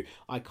point of view,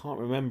 I can't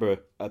remember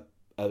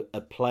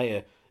a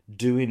player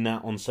doing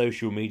that on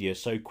social media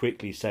so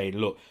quickly, saying,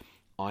 look,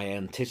 I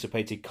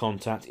anticipated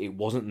contact, it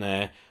wasn't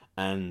there,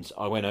 and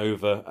I went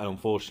over, and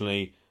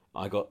unfortunately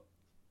I got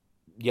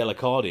yellow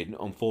carded.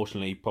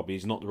 Unfortunately, probably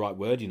is not the right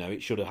word,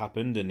 it should have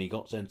happened and he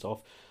got sent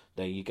off.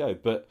 There you go.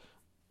 But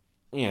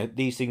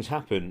these things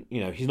happen.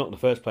 He's not the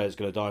first player that's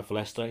going to dive for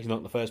Leicester. He's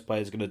not the first player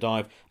that's going to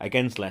dive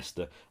against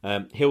Leicester.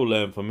 He'll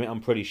learn from it,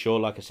 I'm pretty sure.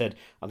 Like I said,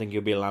 I think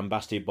he'll be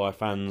lambasted by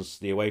fans,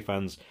 the away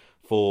fans,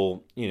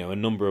 for a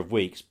number of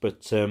weeks.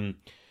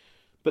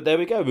 But there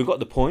we go. We've got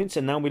the points,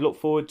 and now we look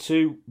forward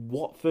to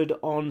Watford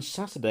on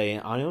Saturday.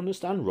 I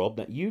understand, Rob,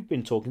 that you've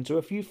been talking to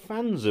a few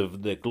fans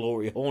of the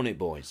Glory Hornet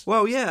boys.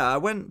 Well, yeah, I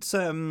went.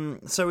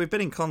 So we've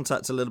been in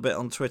contact a little bit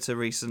on Twitter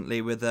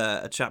recently with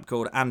a chap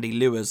called Andy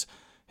Lewis,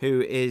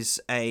 who is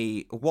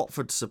a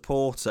Watford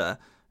supporter,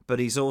 but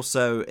he's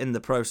also in the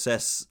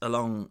process,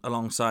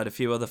 alongside a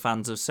few other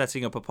fans, of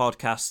setting up a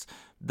podcast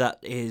that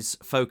is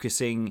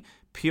focusing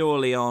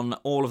purely on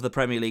all of the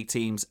Premier League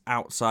teams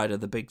outside of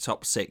the big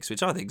top six,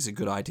 which I think is a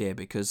good idea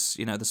because,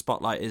 the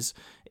spotlight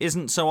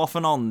isn't so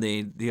often on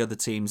the other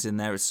teams in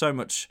there. It's so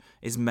much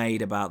is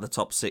made about the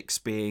top six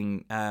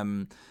being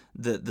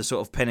the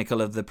sort of pinnacle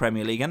of the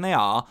Premier League, and they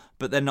are,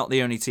 but they're not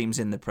the only teams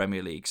in the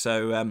Premier League.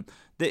 So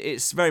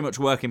it's very much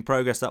work in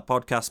progress, that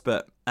podcast,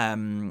 but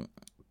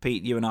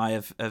Pete, you and I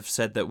have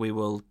said that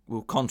we'll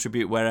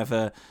contribute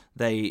wherever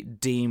they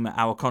deem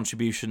our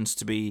contributions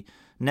to be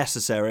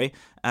necessary.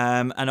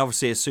 And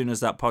obviously, as soon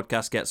as that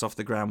podcast gets off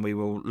the ground, we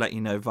will let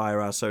you know via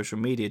our social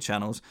media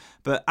channels.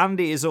 But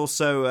Andy is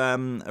also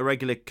a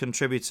regular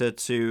contributor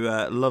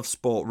to Love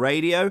Sport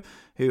Radio,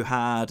 who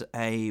had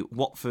a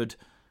Watford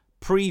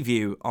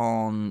preview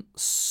on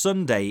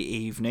Sunday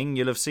evening.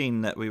 You'll have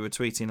seen that we were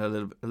tweeting a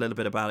little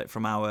bit about it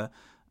from our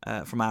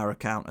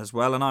account as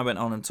well. And I went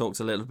on and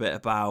talked a little bit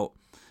about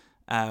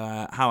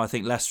how I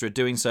think Leicester are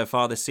doing so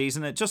far this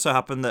season. It just so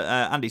happened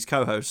that Andy's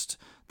co-host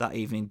that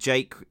evening,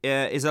 Jake,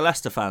 is a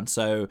Leicester fan.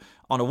 So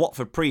on a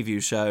Watford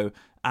preview show,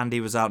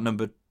 Andy was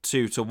outnumbered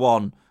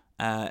 2-1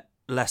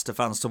 Leicester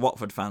fans to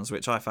Watford fans,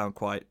 which I found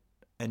quite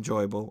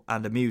enjoyable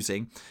and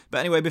amusing. But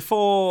anyway,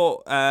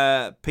 before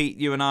Pete,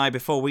 you and I,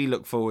 before we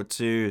look forward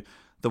to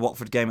the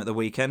Watford game at the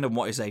weekend and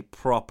what is a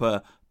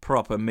proper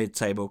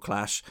mid-table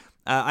clash,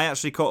 I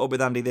actually caught up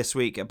with Andy this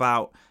week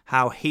about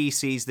how he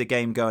sees the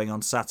game going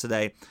on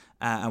Saturday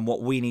and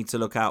what we need to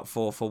look out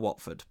for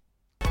Watford.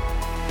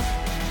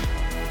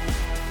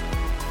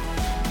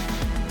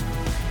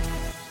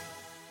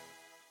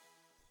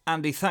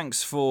 Andy,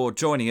 thanks for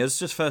joining us.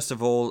 Just first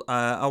of all,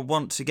 I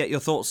want to get your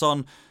thoughts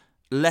on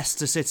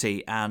Leicester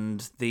City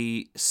and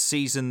the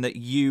season that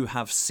you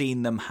have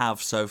seen them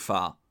have so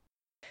far.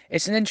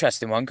 It's an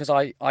interesting one because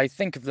I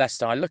think of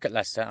Leicester, I look at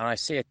Leicester and I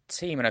see a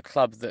team and a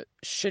club that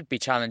should be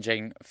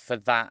challenging for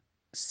that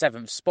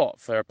 7th spot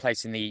for a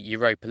place in the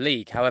Europa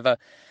League. However,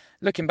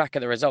 looking back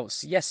at the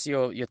results, yes,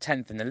 you're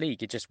 10th in the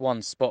league, you're just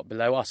one spot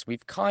below us.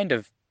 We've kind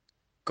of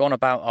gone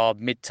about our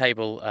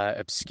mid-table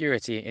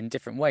obscurity in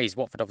different ways.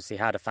 Watford obviously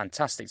had a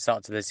fantastic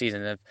start to the season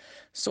and have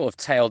sort of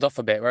tailed off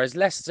a bit, whereas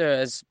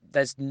Leicester,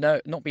 there's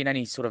not been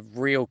any sort of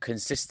real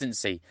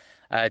consistency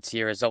to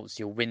your results.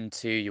 You'll win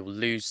 2, you'll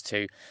lose 2.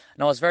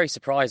 And I was very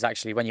surprised,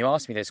 actually, when you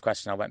asked me this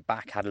question. I went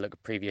back, had a look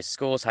at previous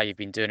scores, how you've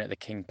been doing at the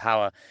King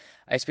Power.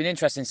 It's been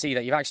interesting to see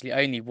that you've actually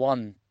only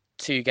won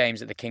 2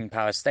 games at the King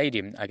Power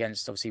Stadium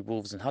against obviously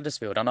Wolves and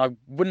Huddersfield, and I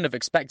wouldn't have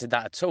expected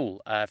that at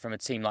all from a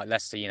team like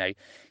Leicester. You've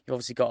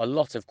obviously got a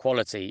lot of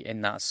quality in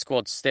that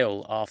squad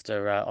still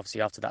after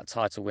that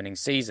title-winning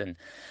season.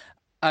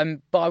 But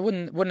I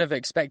wouldn't have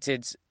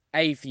expected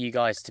A, for you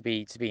guys to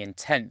be in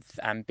 10th,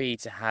 and B,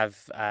 to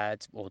have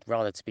or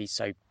rather to be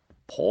so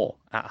poor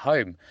at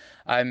home,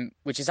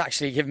 which has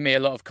actually given me a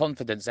lot of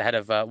confidence ahead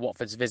of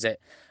Watford's visit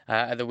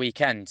at the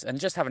weekend. And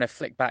just having a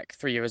flick back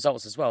through your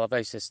results as well, I've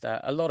noticed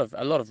a lot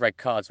of red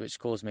cards, which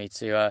caused me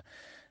to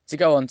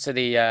go on to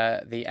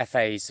the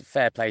FA's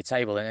fair play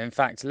table. And in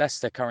fact,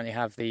 Leicester currently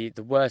have the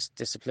worst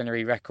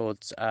disciplinary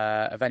records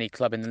of any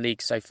club in the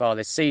league so far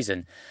this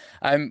season,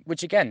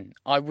 which again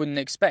I wouldn't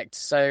expect.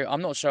 So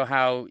I'm not sure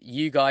how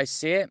you guys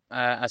see it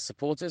as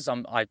supporters.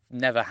 I've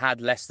never had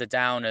Leicester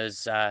down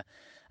as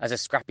a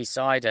scrappy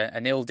side,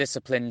 an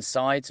ill-disciplined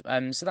side.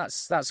 So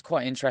that's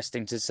quite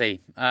interesting to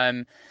see.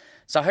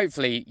 So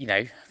hopefully,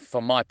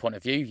 from my point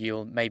of view,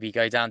 you'll maybe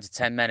go down to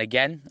 10 men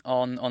again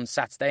on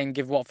Saturday and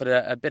give Watford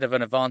a bit of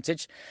an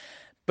advantage.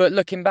 But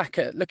looking back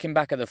at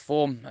the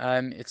form,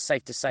 it's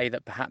safe to say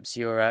that perhaps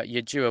you're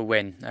due a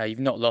win. You've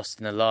not lost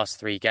in the last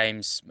 3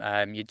 games.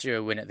 You're due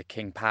a win at the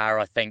King Power,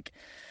 I think.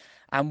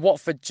 And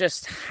Watford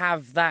just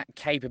have that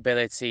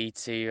capability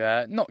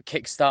to not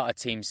kickstart a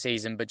team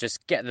season, but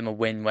just get them a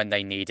win when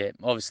they need it.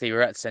 Obviously, we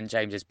were at St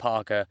James's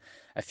Park a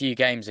few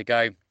games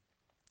ago.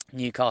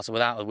 Newcastle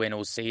without a win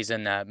all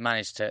season,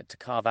 managed to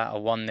carve out a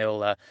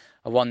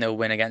 1-0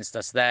 win against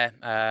us there.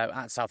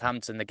 At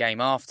Southampton the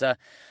game after,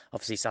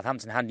 obviously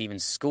Southampton hadn't even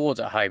scored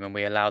at home and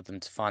we allowed them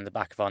to find the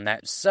back of our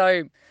net.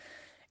 So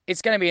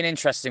it's going to be an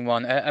interesting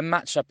one, a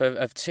matchup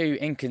of 2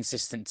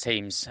 inconsistent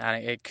teams,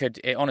 and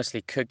it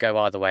honestly could go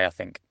either way, I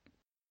think.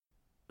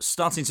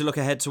 starting to look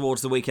ahead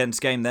towards the weekend's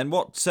game then,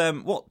 what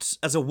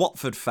as a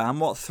Watford fan,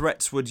 what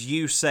threats would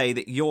you say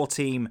that your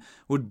team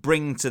would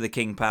bring to the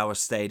King Power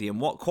Stadium?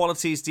 What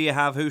qualities do you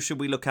have? Who should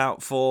we look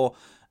out for?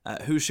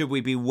 Who should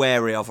we be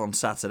wary of on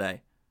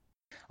Saturday?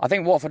 I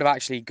think Watford have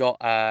actually got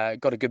a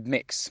good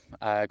mix,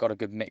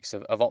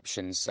 of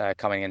options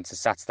coming into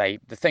Saturday.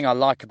 The thing I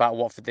like about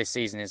Watford this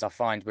season is I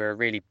find we're a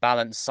really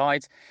balanced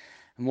side,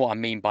 and what I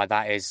mean by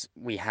that is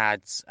we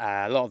had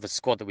a lot of the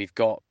squad that we've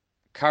got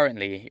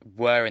currently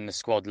were in the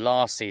squad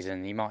last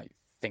season. You might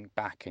think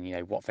back,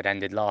 and Watford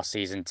ended last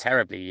season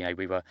terribly.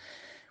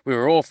 We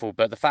were awful,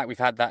 but the fact we've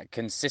had that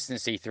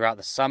consistency throughout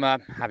the summer,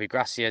 Javi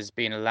Gracia's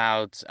been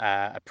allowed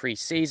a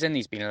pre-season,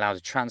 he's been allowed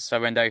a transfer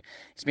window,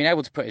 he's been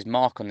able to put his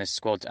mark on this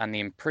squad, and the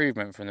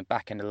improvement from the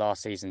back end of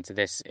last season to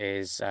this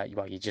is,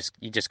 you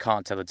just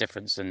can't tell the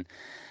difference. And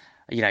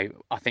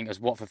I think as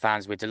Watford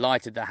fans, we're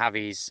delighted that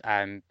Javi's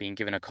been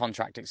given a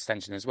contract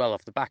extension as well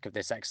off the back of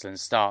this excellent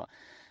start.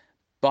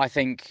 But I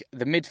think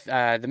the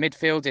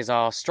midfield is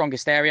our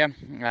strongest area.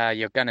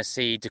 You're going to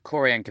see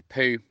Doucouré and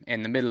Capoue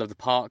in the middle of the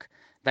park.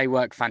 They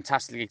work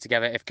fantastically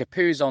together. If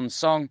Capoue's on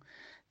song,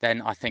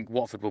 then I think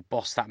Watford will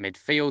boss that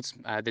midfield.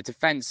 The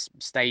defence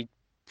stayed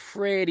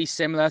pretty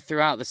similar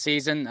throughout the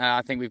season.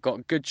 I think we've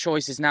got good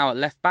choices now at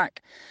left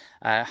back.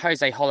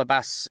 Jose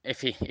Holebas,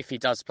 if he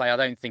does play, I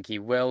don't think he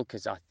will,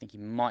 because I think he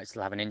might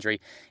still have an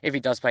injury. If he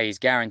does play, he's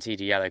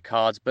guaranteed a yellow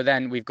card. But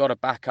then we've got to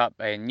back up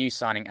a new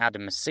signing,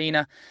 Adam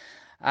Messina.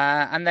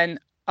 And then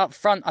up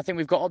front, I think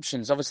we've got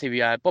options. Obviously,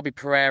 Bobby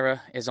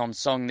Pereira is on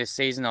song this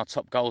season, our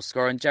top goal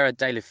scorer, and Gerard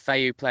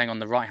Deulofeu playing on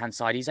the right-hand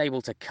side. He's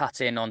able to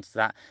cut in onto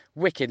that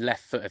wicked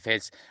left foot of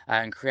his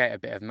and create a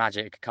bit of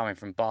magic coming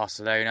from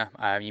Barcelona.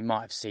 You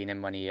might have seen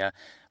him when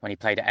he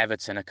played at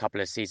Everton a couple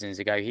of seasons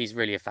ago. He's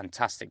really a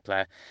fantastic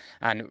player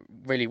and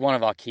really one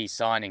of our key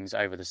signings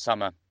over the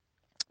summer.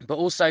 But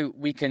also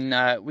we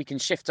can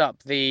shift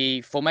up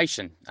the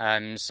formation.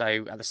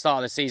 So at the start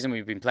of the season,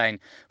 we've been playing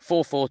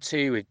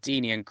 4-4-2 with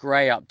Deeney and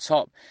Gray up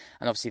top,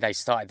 and obviously they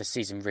started the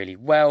season really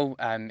well.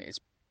 It's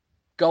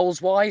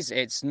goals-wise,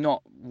 it's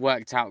not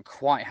worked out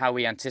quite how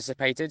we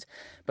anticipated.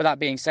 But that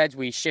being said,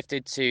 we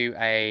shifted to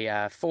a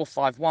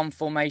 4-5-1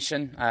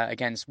 formation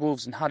against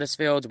Wolves and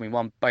Huddersfield, and we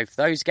won both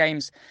those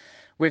games.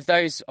 With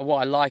those, what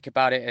I like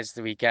about it is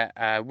that we get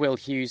Will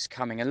Hughes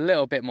coming a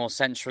little bit more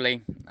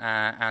centrally,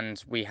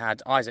 and we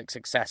had Isaac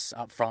Success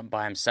up front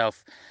by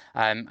himself.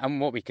 And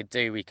what we could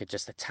do, we could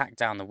just attack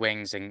down the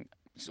wings and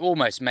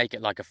almost make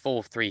it like a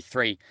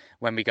 4-3-3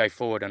 when we go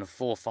forward and a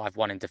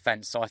 4-5-1 in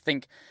defence. So I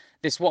think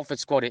this Watford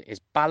squad is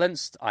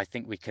balanced. I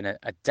think we can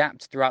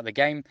adapt throughout the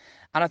game.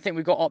 And I think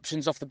we've got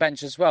options off the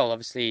bench as well.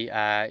 Obviously,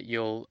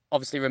 you'll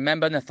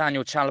remember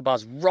Nathaniel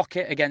Chalabar's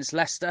rocket against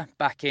Leicester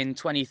back in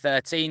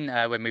 2013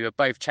 when we were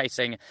both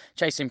chasing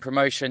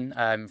promotion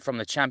from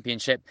the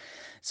Championship.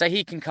 So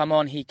he can come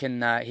on, he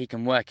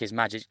can work his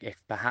magic if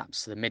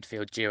perhaps the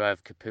midfield duo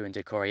of Capoue and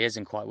Doucouré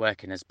isn't quite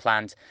working as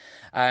planned.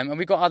 And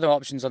we've got other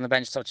options on the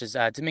bench, such as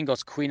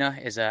Domingos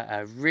Quina is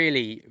a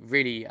really,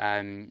 really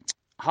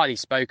highly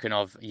spoken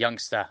of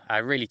youngster,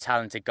 a really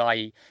talented guy.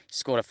 He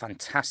scored a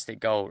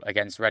fantastic goal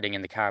against Reading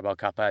in the Carabao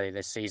Cup earlier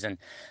this season.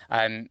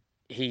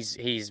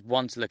 He's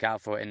one to look out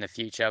for in the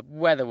future.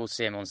 Whether we'll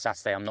see him on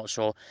Saturday, I'm not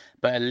sure,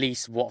 but at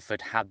least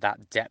Watford had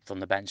that depth on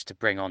the bench to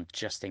bring on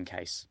just in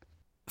case.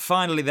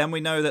 Finally, then, we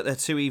know that they're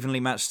two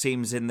evenly matched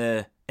teams in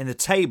the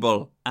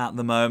table at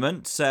the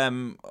moment,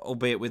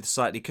 albeit with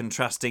slightly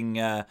contrasting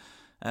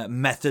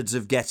methods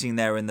of getting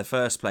there in the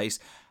first place.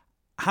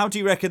 How do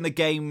you reckon the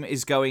game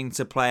is going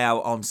to play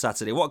out on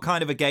Saturday? What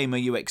kind of a game are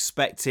you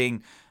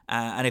expecting?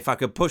 And if I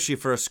could push you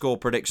for a score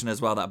prediction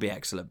as well, that'd be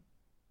excellent.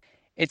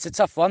 It's a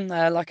tough one.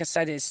 Like I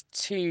said, it's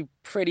two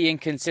pretty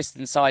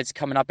inconsistent sides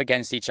coming up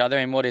against each other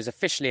in what is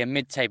officially a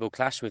mid-table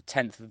clash with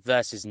 10th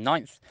versus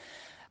 9th.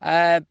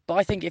 But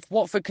I think if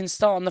Watford can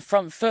start on the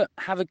front foot,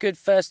 have a good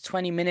first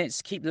 20 minutes,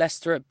 keep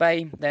Leicester at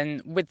bay,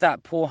 then with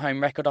that poor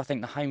home record, I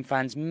think the home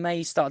fans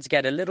may start to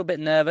get a little bit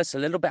nervous, a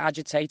little bit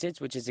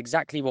agitated, which is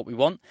exactly what we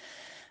want.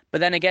 But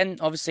then again,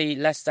 obviously,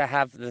 Leicester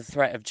have the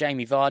threat of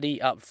Jamie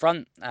Vardy up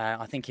front.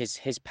 I think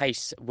his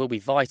pace will be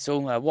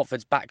vital.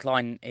 Watford's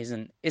backline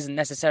isn't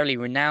necessarily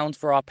renowned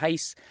for our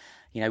pace.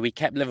 We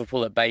kept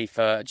Liverpool at bay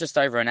for just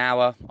over an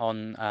hour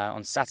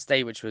on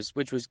Saturday, which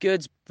was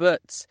good.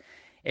 But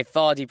if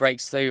Vardy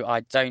breaks through, I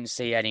don't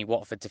see any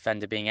Watford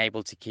defender being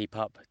able to keep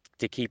up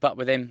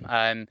with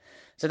him.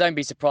 So don't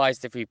be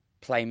surprised if we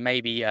play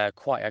maybe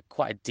quite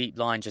a deep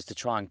line just to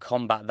try and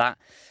combat that.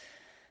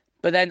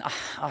 But then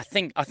I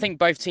think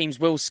both teams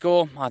will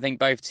score. I think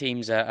both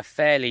teams are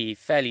fairly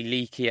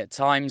leaky at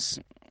times.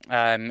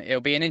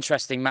 It'll be an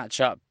interesting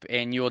matchup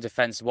in your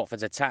defence,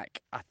 Watford's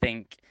attack. I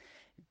think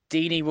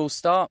Deeney will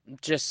start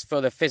just for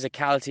the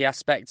physicality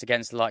aspect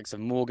against the likes of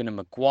Morgan and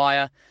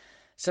Maguire.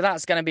 So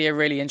that's going to be a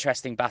really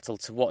interesting battle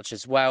to watch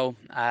as well.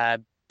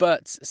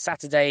 But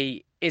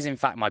Saturday is in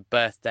fact my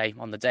birthday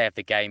on the day of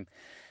the game.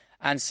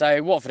 And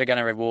so Watford are going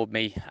to reward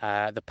me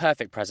the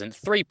perfect present.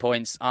 3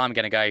 points. I'm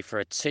going to go for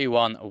a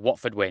 2-1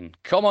 Watford win.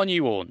 Come on,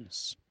 you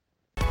Horns.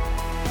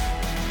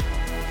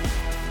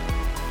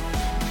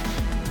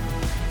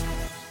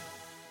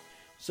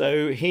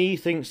 So he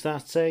thinks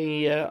that's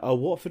a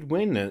Watford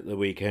win at the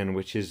weekend,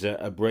 which is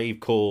a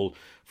brave call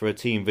for a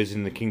team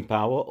visiting the King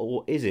Power,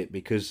 or is it?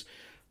 Because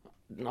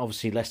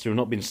obviously Leicester have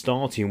not been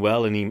starting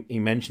well, and he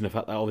mentioned the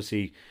fact that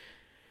obviously,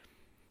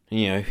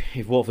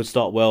 if Watford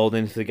start well,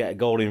 then if they get a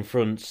goal in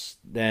front,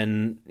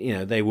 then,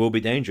 they will be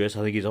dangerous.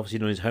 I think he's obviously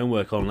done his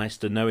homework on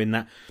Leicester, knowing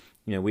that,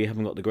 we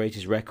haven't got the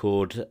greatest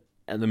record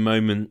at the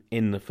moment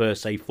in the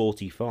first, say,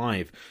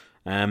 45.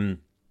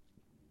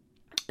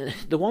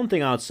 The one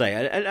thing I'd say,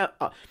 and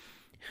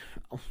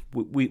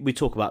we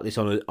talk about this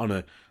on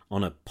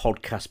a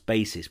podcast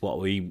basis. What are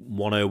we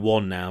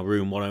 101 now,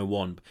 room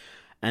 101,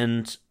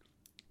 and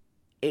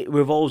it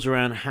revolves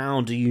around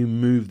how do you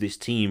move this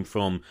team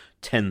from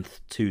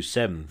 10th to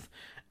 7th,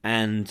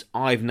 and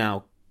I've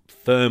now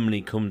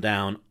firmly come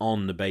down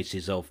on the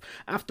basis of,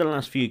 after the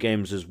last few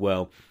games as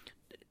well,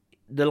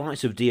 the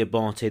likes of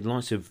Diabate, the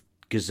likes of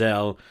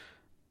Gazelle,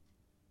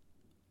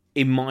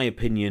 in my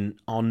opinion,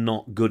 are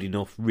not good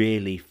enough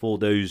really for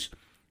those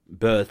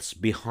berths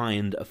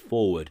behind a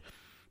forward,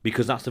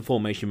 because that's the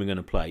formation we're going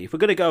to play. If we're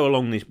going to go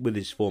along with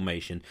this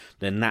formation,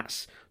 then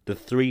that's the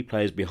 3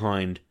 players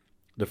behind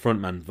the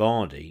front man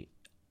Vardy.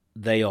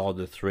 They are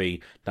the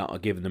 3 that are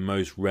given the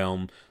most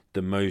realm,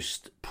 the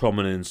most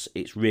prominence.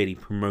 It's really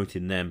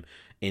promoting them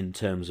in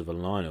terms of a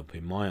lineup,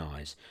 in my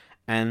eyes.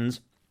 And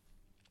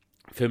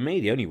for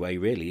me, the only way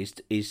really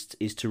is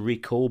to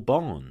recall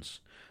Barnes.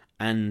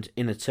 And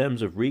in the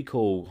terms of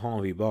recall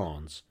Harvey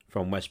Barnes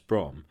from West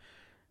Brom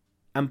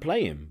and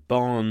play him.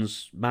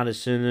 Barnes,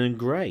 Maddison and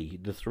Gray,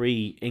 the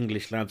 3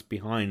 English lads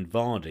behind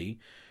Vardy,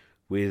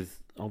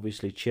 with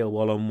obviously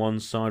Chilwell on one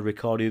side,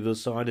 Riccardi on the other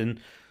side, and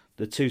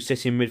the 2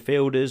 sitting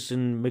midfielders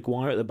and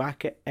Maguire at the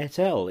back et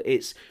al.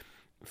 It's,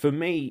 for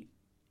me,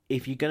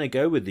 if you're going to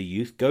go with the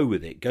youth, go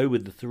with it. Go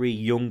with the 3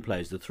 young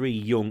players, the 3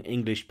 young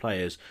English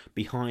players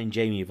behind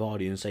Jamie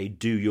Vardy, and say,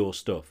 do your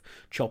stuff.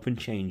 Chop and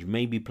change.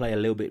 Maybe play a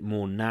little bit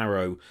more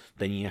narrow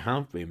than you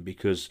have been,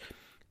 because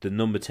the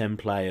number 10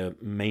 player,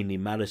 mainly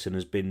Maddison,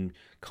 has been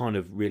kind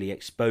of really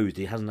exposed.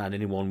 He hasn't had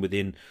anyone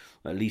within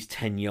at least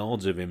 10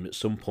 yards of him at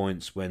some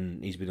points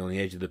when he's been on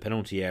the edge of the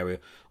penalty area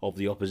of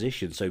the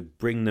opposition. So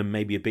bring them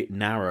maybe a bit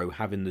narrow,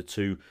 having the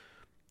 2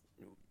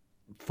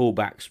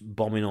 fullbacks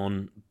bombing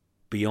on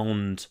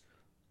beyond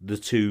the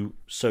 2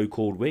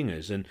 so-called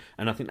wingers, and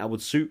I think that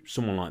would suit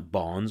someone like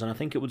Barnes, and I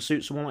think it would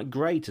suit someone like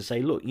Gray to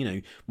say, look,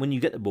 when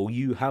you get the ball,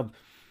 you have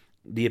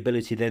the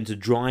ability then to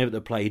drive at the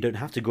play. You don't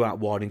have to go out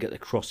wide and get the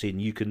cross in.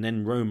 You can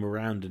then roam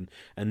around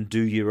and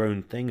do your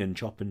own thing and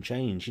chop and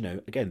change.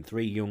 Again,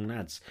 3 young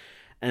lads.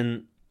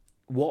 And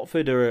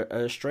Watford are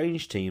a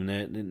strange team.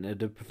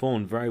 They've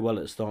performed very well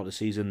at the start of the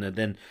season. They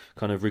then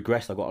kind of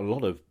regressed. I've got a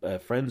lot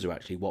of friends who are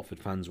actually Watford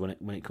fans when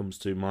it comes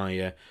to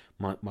my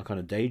kind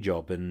of day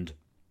job, and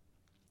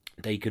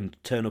they can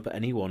turn up at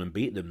anyone and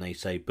beat them, they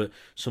say, but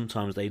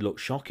sometimes they look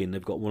shocking.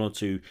 They've got 1 or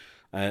 2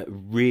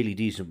 really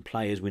decent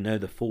players. We know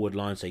the forward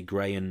line, say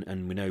Gray,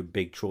 and we know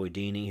big Troy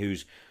Deeney,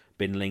 who's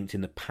been linked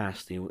in the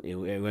past. He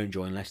won't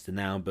join Leicester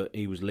now, but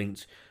he was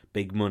linked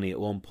big money at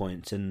one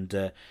point,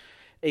 and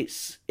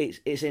it's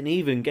an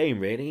even game,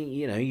 really.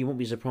 You won't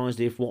be surprised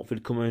if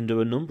Watford come and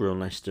do a number on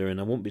Leicester, and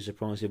I won't be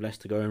surprised if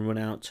Leicester go and run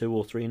out 2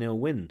 or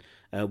 3-0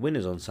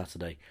 winners on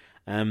Saturday.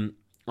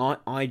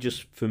 I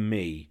just, for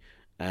me,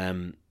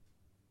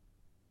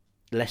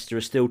 Leicester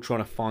are still trying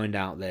to find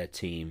out their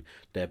team.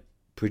 They're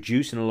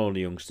producing a lot of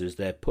youngsters.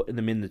 They're putting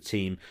them in the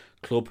team.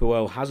 Claude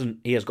Puel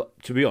he has got,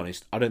 to be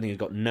honest, I don't think he's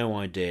got no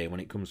idea when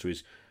it comes to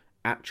his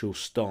actual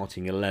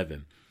starting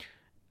 11.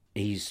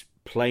 He's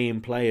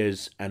playing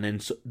players, and then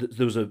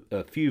there was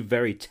a few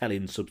very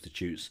telling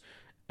substitutes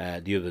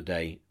the other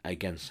day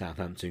against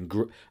Southampton.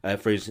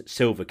 For his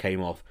Silva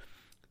came off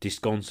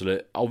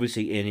disconsolate.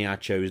 Obviously,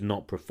 Iheanacho has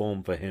not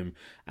performed for him,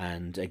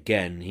 and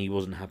again, he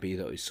wasn't happy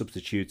that he was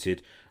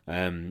substituted.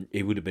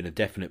 It would have been a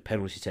definite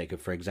penalty taker,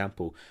 for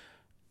example,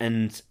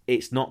 and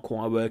it's not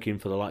quite working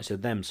for the likes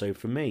of them. So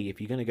for me,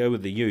 if you're going to go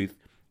with the youth,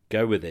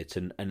 go with it,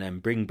 and then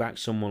bring back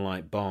someone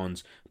like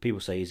Barnes. People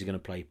say, is he going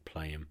to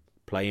play him?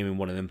 Play him in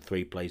one of them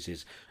 3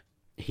 places.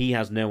 He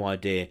has no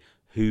idea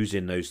who's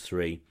in those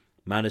 3.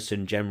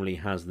 Maddison generally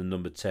has the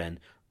number 10.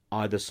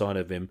 Either side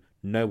of him,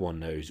 no one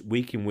knows.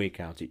 Week in, week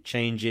out, it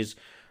changes.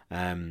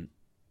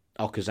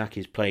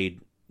 Okazaki's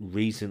played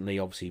recently.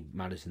 Obviously,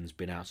 Maddison's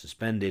been out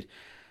suspended.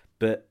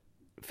 But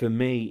for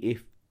me,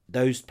 if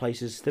those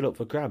places are still up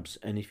for grabs,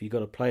 and if you've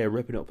got a player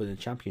ripping up in the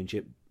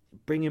Championship,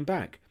 bring him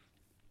back.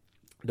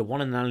 The one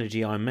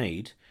analogy I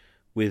made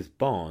with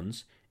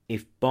Barnes,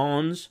 if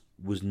Barnes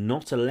was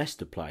not a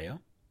Leicester player,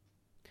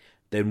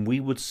 then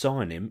we would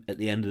sign him at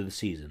the end of the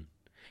season.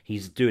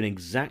 He's doing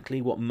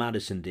exactly what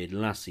Maddison did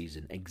last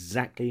season,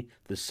 exactly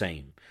the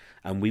same.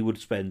 And we would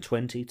spend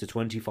 20 to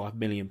 25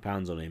 million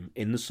pounds on him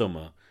in the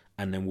summer,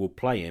 and then we'll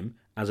play him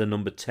as a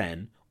number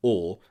 10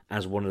 or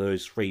as one of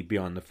those 3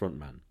 behind the front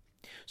man.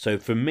 So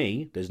for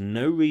me, there's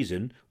no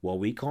reason why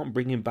we can't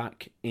bring him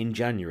back in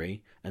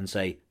January and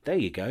say, there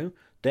you go,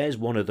 there's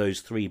one of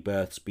those 3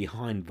 berths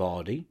behind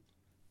Vardy.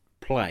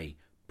 Play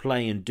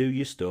and do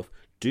your stuff.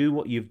 do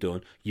what you've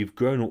done. You've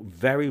grown up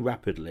very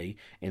rapidly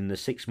in the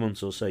 6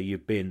 months or so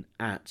you've been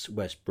at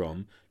West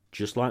Brom,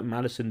 just like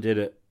Maddison did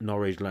at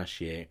Norwich last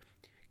year.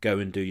 Go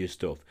and do your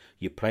stuff.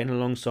 You're playing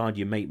alongside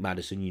your mate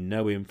Maddison. You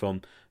know him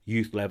from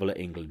youth level at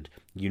England.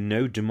 You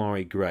know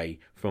Damari Gray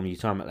from your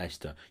time at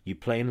Leicester. You're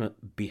playing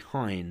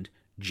behind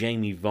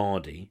Jamie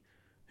Vardy,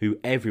 who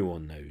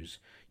everyone knows.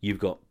 You've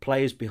got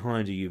players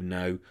behind who you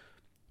know.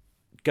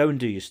 Go and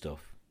do your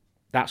stuff.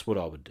 That's what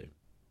I would do.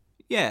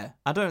 Yeah,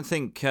 I don't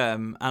think,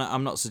 and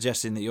I'm not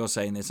suggesting that you're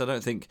saying this, I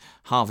don't think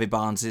Harvey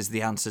Barnes is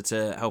the answer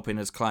to helping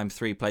us climb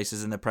 3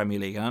 places in the Premier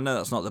League. And I know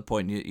that's not the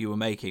point you were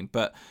making,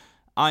 but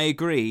I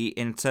agree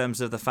in terms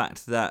of the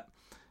fact that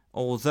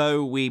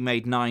although we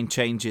made 9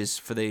 changes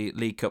for the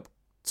League Cup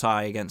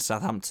tie against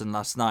Southampton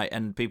last night,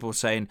 and people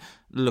saying,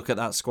 look at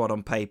that squad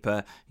on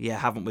paper, yeah,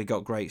 haven't we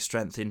got great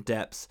strength in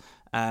depth?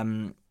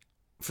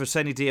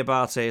 Fousseni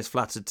Diabate is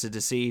flattered to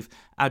deceive.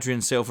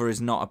 Adrian Silva is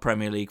not a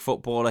Premier League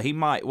footballer. He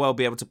might well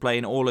be able to play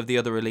in all of the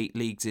other elite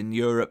leagues in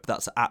Europe.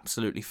 That's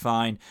absolutely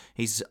fine.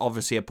 He's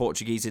obviously a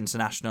Portuguese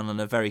international and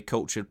a very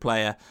cultured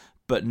player,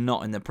 but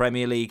not in the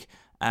Premier League.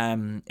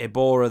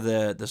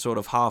 Iborra, the sort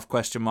of half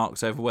question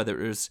marks over whether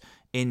it was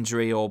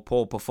injury or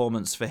poor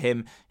performance for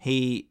him.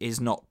 He is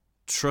not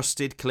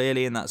trusted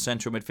clearly in that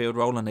central midfield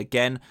role, and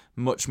again,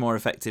 much more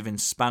effective in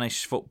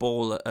Spanish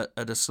football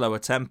at a slower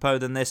tempo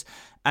than this.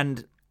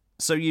 And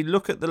so you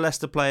look at the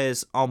Leicester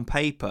players on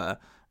paper,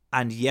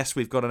 and yes,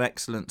 we've got an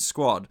excellent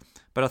squad,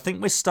 but I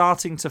think we're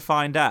starting to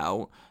find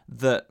out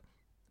that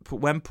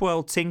when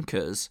Puel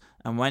tinkers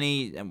and when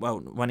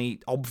he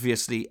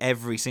obviously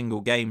every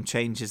single game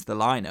changes the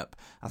lineup,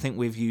 I think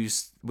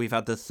we've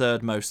had the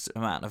third most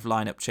amount of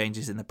lineup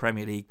changes in the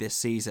Premier League this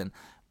season.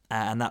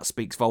 And that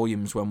speaks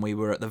volumes when we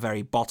were at the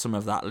very bottom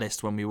of that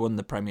list when we won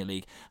the Premier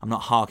League. I'm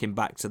not harking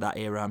back to that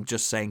era. I'm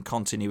just saying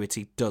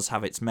continuity does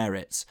have its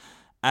merits.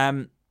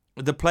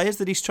 The players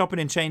that he's chopping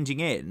and changing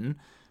in,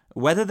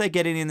 whether they're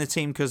getting in the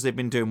team because they've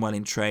been doing well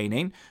in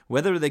training,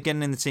 whether they're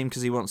getting in the team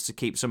because he wants to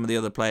keep some of the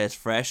other players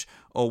fresh,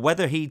 or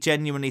whether he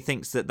genuinely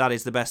thinks that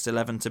is the best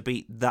 11 to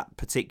beat that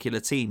particular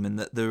team and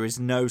that there is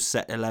no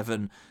set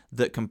 11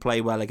 that can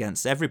play well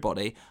against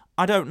everybody,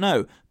 I don't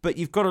know. But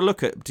you've got to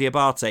look at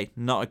Diabate,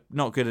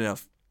 not good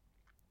enough.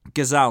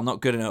 Gazal,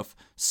 not good enough.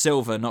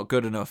 Silva, not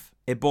good enough.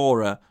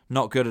 Iborra,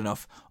 not good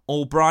enough.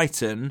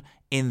 Albrighton,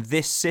 in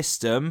this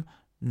system,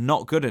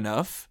 not good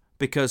enough,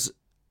 because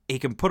he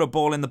can put a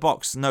ball in the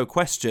box, no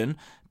question,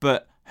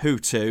 but who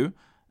to?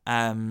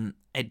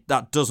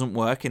 That doesn't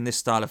work in this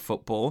style of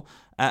football.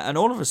 And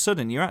all of a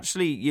sudden,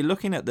 you're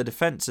looking at the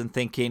defence and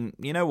thinking,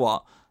 you know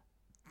what?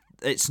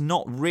 It's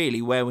not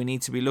really where we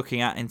need to be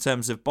looking at in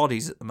terms of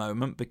bodies at the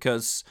moment,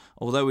 because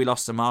although we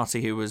lost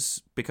Amati, who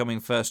was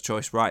becoming first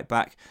choice right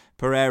back,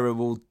 Pereira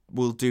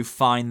will do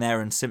fine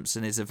there, and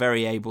Simpson is a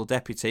very able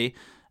deputy.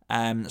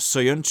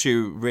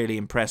 Soyuncu really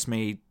impressed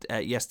me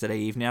yesterday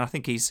evening. I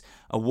think he's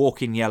a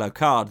walking yellow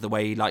card, the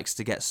way he likes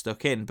to get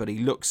stuck in, but he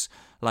looks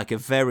like a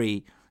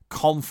very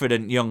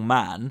confident young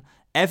man.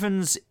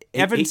 Evans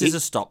is a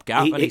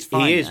stopgap, and he's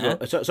fine. He is.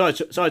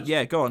 Sorry.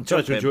 Yeah, go on.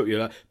 Sorry to interrupt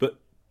you, but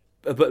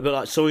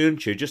like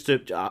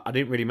Soyuncu, I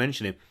didn't really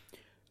mention him.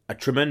 A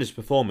tremendous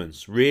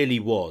performance, really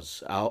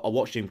was. I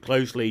watched him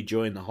closely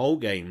during the whole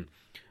game.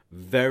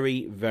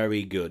 Very,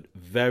 very good,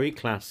 very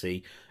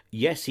classy.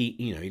 Yes,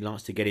 he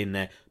likes to get in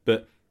there,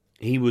 but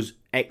he was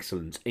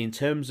excellent in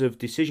terms of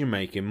decision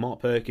making. Mark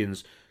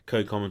Perkins,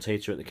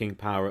 co-commentator at the King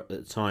Power at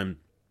the time,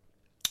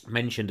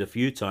 mentioned a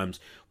few times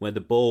where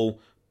the ball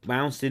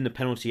bounced in the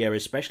penalty area,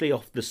 especially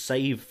off the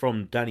save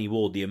from Danny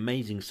Ward, the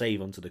amazing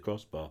save onto the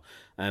crossbar.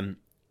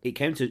 It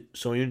came to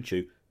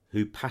Soyuncu,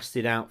 who passed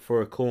it out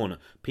for a corner.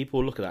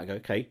 People look at that and go,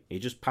 okay, he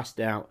just passed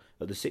it out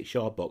at the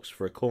 6-yard box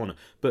for a corner.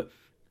 But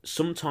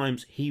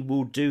sometimes he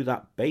will do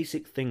that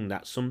basic thing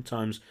that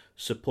sometimes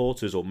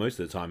supporters, or most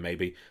of the time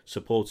maybe,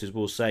 supporters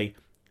will say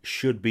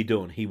should be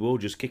done. He will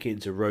just kick it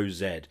into row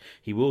Z.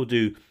 He will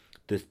do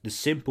the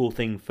simple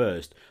thing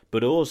first,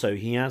 but also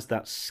he has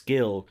that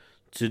skill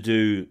to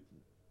do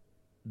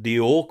the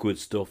awkward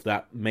stuff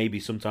that maybe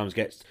sometimes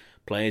gets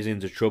players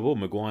into trouble.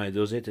 Maguire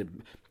does it.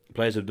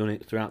 Players have done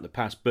it throughout the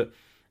past, but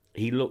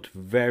he looked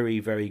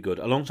very, very good.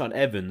 Alongside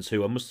Evans,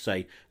 who I must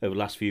say over the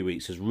last few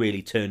weeks has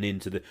really turned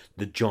into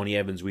the Johnny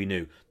Evans we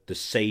knew. The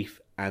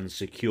safe and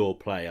secure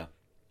player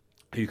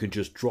who can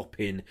just drop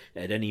in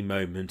at any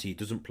moment. He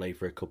doesn't play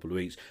for a couple of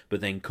weeks,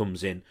 but then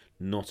comes in,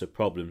 not a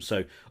problem.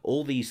 So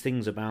all these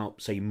things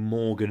about, say,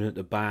 Morgan at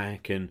the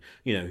back and,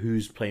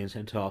 who's playing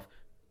centre-half,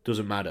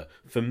 doesn't matter.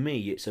 For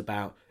me, it's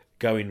about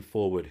going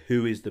forward.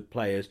 Who are the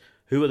players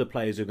who are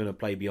going to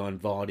play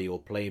behind Vardy or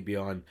play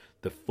behind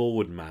the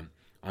forward man?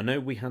 I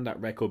know we had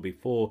that record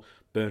before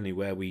Burnley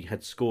where we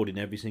had scored in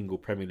every single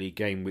Premier League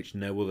game, which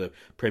no other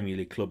Premier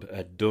League club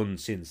had done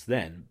since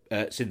then,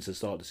 since the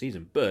start of the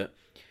season. But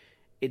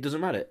it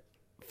doesn't matter.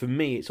 For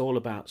me, it's all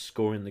about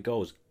scoring the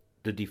goals.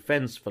 The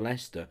defence for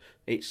Leicester,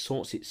 it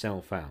sorts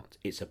itself out.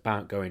 It's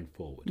about going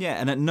forward. Yeah,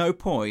 and at no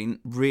point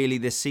really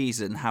this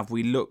season have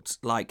we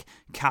looked like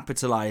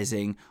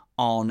capitalising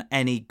on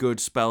any good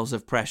spells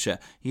of pressure.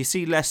 You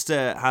see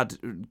Leicester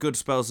had good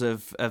spells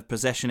of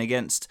possession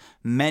against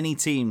many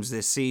teams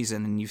this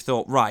season, and you've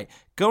thought, right,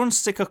 go and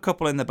stick a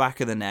couple in the back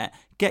of the net,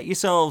 get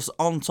yourselves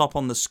on top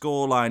on the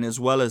scoreline as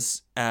well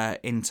as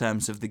in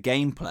terms of the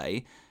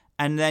gameplay,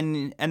 and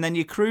then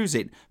you cruise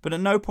it. But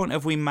at no point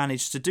have we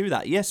managed to do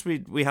that. Yes,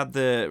 we had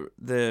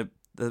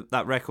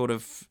that record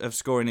of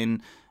scoring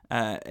in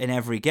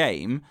every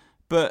game,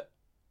 but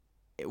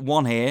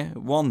one here,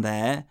 one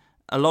there.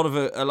 A lot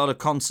of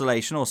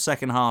consolation or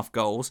second half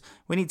goals.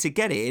 We need to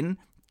get in,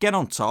 get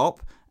on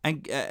top,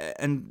 and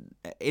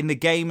in the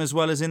game as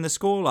well as in the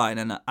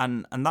scoreline,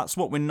 and that's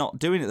what we're not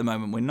doing at the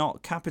moment. We're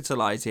not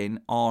capitalising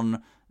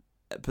on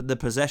the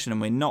possession,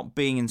 and we're not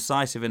being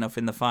incisive enough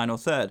in the final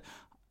third.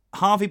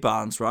 Harvey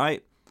Barnes,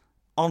 right,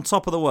 on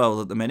top of the world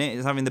at the minute,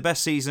 is having the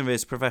best season of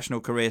his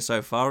professional career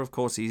so far. Of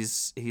course,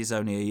 he's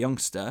only a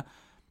youngster.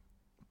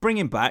 Bring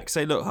him back.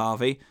 Say, look,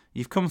 Harvey,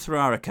 you've come through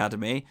our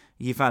academy.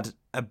 You've had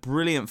a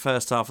brilliant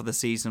first half of the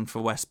season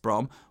for West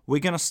Brom.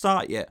 We're going to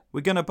start you. We're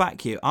going to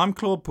back you. I'm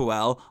Claude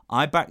Puel.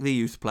 I back the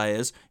youth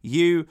players.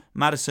 You,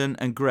 Maddison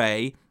and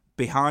Gray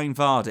behind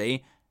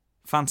Vardy.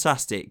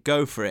 Fantastic.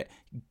 Go for it.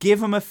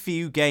 Give them a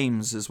few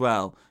games as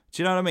well.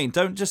 Do you know what I mean?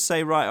 Don't just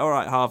say, right, all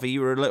right, Harvey,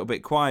 you were a little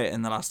bit quiet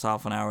in the last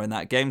half an hour in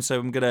that game, so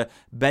I'm going to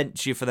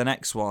bench you for the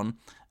next one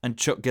and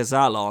chuck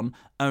Gazal on,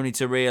 only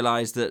to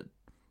realise that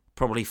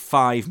probably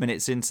 5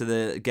 minutes into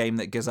the game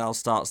that Gazal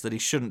starts that he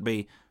shouldn't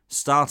be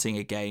starting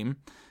a game.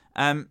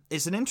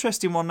 It's an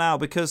interesting one now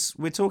because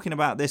we're talking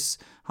about this.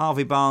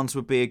 Harvey Barnes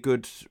would be a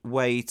good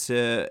way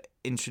to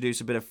introduce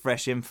a bit of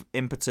fresh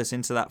impetus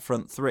into that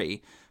front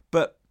three.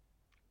 But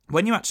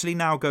when you actually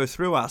now go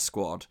through our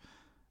squad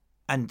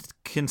and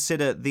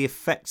consider the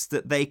effects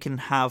that they can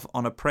have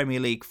on a Premier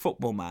League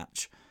football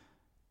match,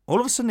 all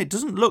of a sudden it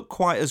doesn't look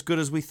quite as good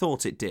as we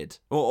thought it did.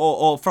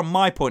 Or from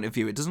my point of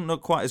view, it doesn't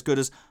look quite as good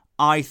as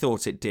I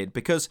thought it did.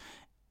 Because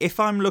if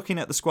I'm looking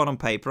at the squad on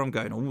paper, I'm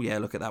going, oh yeah,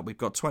 look at that. We've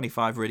got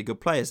 25 really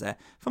good players there.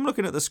 If I'm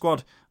looking at the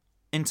squad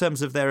in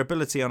terms of their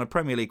ability on a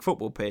Premier League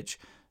football pitch,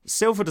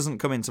 Silva doesn't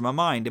come into my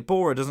mind.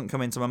 Iborra doesn't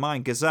come into my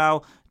mind.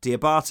 Gazal,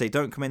 Diabate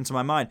don't come into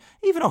my mind.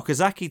 Even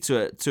Okazaki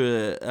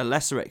to a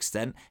lesser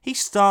extent. He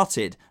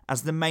started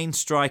as the main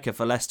striker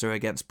for Leicester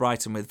against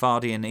Brighton with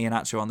Vardy and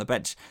Iheanacho on the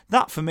bench.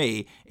 That, for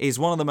me, is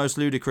one of the most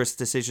ludicrous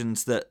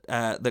decisions that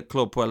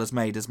Claude Puel has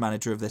made as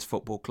manager of this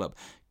football club.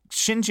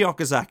 Shinji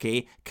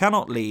Okazaki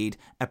cannot lead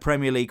a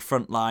Premier League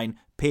front line,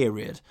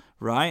 period.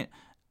 Right?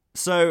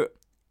 So,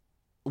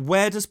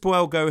 where does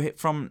Puel go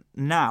from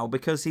now?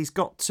 Because he's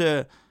got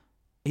to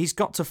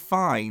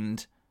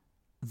find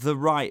the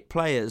right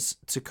players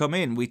to come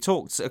in. We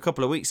talked a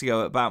couple of weeks ago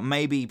about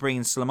maybe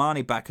bringing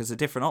Slimani back as a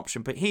different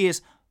option, but he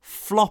is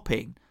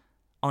flopping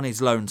on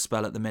his loan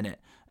spell at the minute.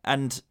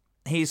 And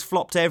he's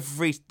flopped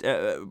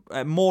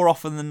more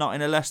often than not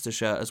in a Leicester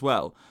shirt as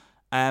well.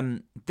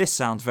 This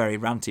sounds very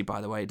ranty,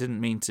 by the way. I didn't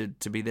mean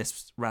to be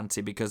this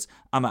ranty because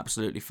I'm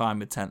absolutely fine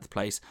with 10th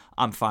place.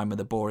 I'm fine with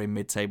a boring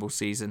mid-table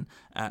season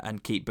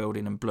and keep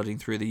building and blooding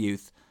through the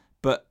youth.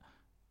 But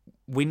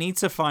we need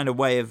to find a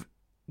way of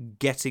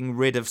getting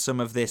rid of some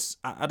of this.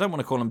 I don't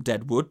want to call them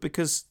dead wood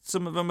because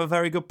some of them are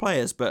very good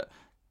players, but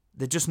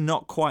they're just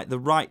not quite the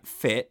right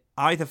fit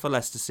either for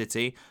Leicester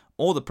City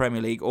or the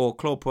Premier League or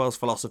Claude Puel's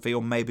philosophy,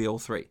 or maybe all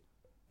three.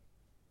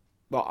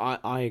 Well,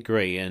 I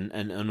agree, and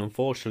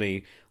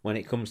unfortunately, when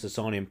it comes to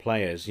signing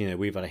players,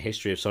 we've had a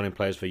history of signing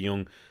players for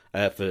young,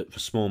 for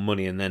small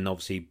money, and then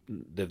obviously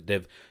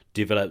they've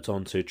developed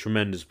onto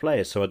tremendous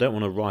players. So I don't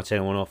want to write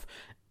anyone off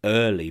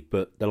early,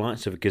 but the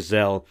likes of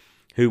Gazelle,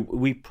 who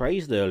we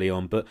praised early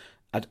on, but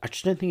I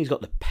just don't think he's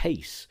got the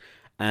pace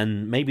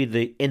and maybe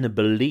the inner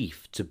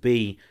belief to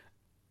be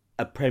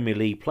a Premier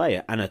League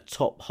player and a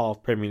top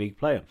half Premier League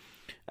player.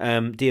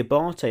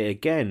 Diabate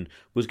again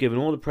was given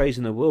all the praise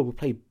in the world. We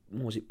played,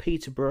 was it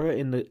Peterborough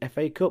in the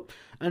FA Cup,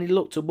 and he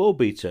looked a world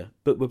beater.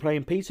 But we're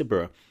playing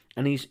Peterborough,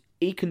 and he's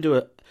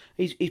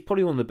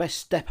probably one of the best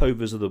step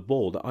overs of the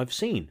ball that I've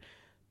seen.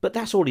 But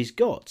that's all he's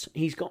got.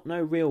 He's got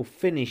no real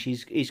finish.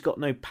 He's got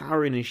no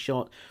power in his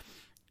shot.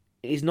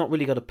 He's not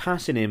really got a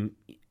pass in him.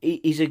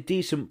 He's a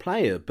decent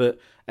player, but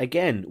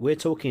again, we're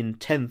talking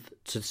 10th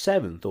to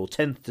 7th or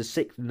 10th to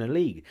 6th in the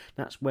league.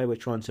 That's where we're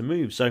trying to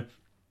move. So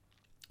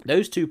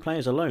those two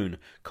players alone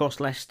cost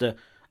Leicester,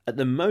 at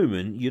the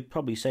moment, you'd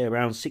probably say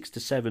around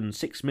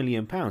 £6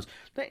 million.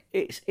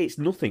 It's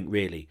nothing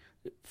really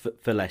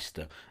for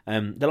Leicester.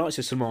 The likes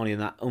of Slimani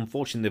and that,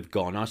 unfortunately, they've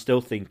gone. I still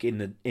think in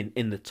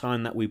the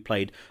time that we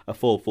played a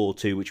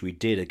 4-4-2, which we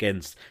did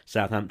against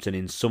Southampton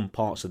in some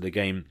parts of the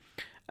game,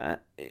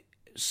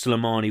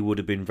 Slimani would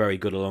have been very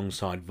good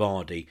alongside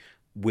Vardy,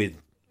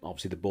 with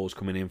obviously the balls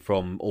coming in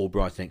from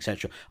Albrighton,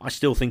 etc. I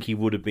still think he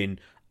would have been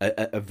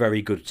a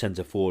very good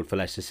centre forward for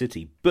Leicester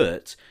City,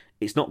 but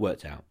it's not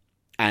worked out,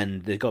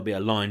 and there's got to be a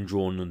line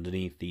drawn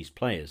underneath these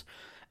players.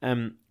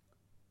 I've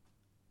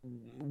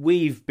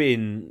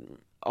been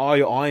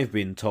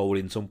told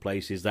in some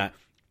places that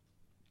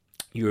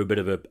you're a bit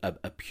of a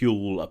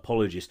Puel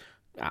apologist.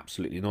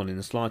 Absolutely not in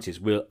the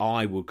slightest.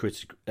 I will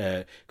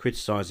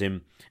criticise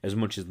him as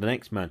much as the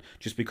next man,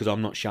 just because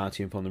I'm not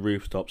shouting from the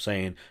rooftop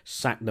saying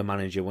sack the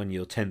manager when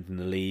you're 10th in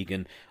the league,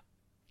 and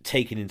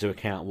taking into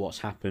account what's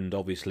happened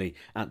obviously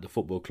at the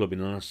football club in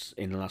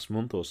the last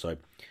month or so.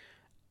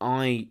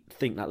 I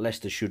think that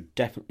Leicester should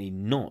definitely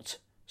not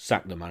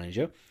sack the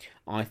manager.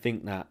 I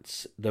think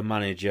that the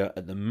manager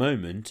at the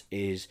moment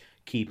is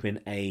keeping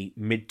a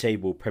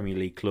mid-table Premier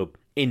League club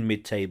in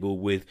mid-table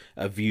with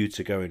a view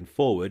to going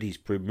forward. He's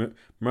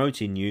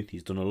promoting youth.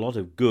 He's done a lot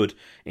of good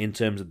in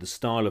terms of the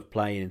style of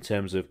play, in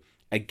terms of,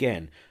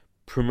 again,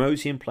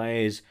 promoting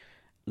players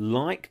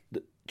like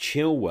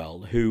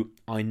Chilwell, who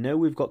I know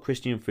we've got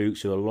Christian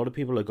Fuchs, who a lot of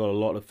people have got a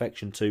lot of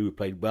affection to, who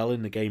played well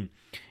in the game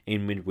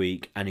in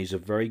midweek, and he's a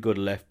very good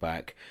left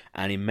back,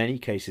 and in many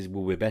cases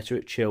will be better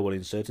at Chilwell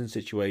in certain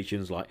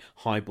situations like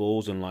high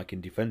balls and like in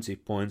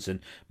defensive points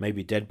and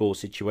maybe dead ball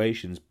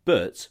situations.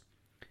 But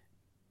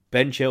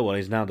Ben Chilwell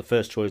is now the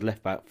first choice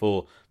left back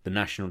for the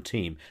national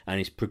team, and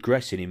he's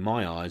progressing in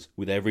my eyes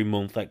with every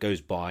month that goes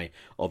by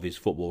of his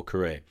football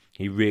career.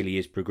 He really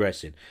is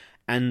progressing.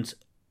 And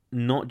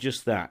not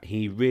just that,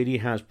 he really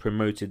has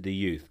promoted the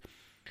youth.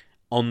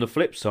 On the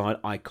flip side,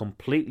 I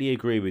completely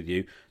agree with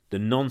you. The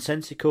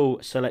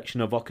nonsensical selection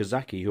of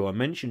Okazaki, who I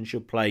mentioned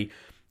should play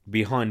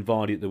behind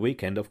Vardy at the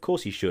weekend, of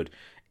course he should.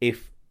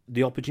 If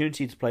the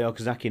opportunity to play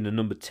Okazaki in the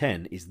number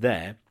 10 is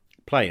there,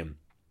 play him.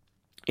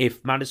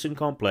 If Maddison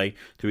can't play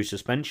through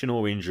suspension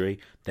or injury,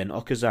 then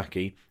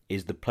Okazaki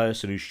is the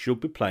person who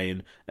should be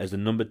playing as the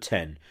number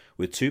 10,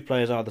 with two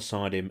players either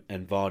side him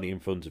and Vardy in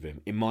front of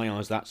him. In my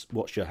eyes, that's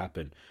what should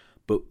happen.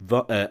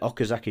 But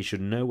Okazaki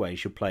should no way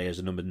should play as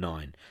a number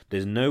 9.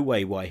 There's no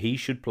way why he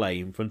should play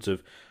in front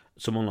of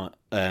someone like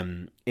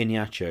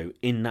Iheanacho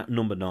in that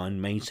number 9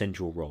 main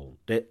central role.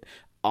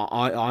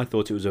 I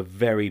thought it was a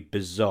very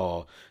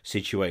bizarre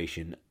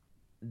situation.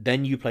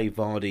 Then you play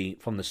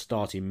Vardy from the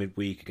start in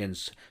midweek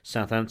against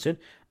Southampton.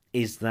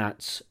 Is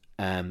that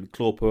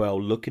Claude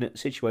Puel looking at the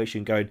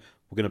situation going,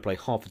 we're going to play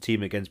half a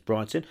team against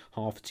Brighton,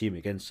 half a team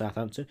against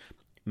Southampton?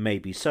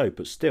 Maybe so,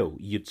 but still,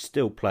 you'd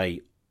still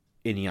play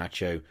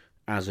Iheanacho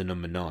as a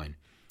number 9.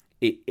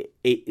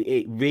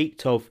 It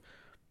reeked of,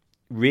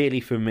 really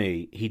for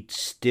me, he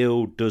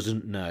still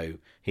doesn't know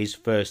his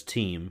first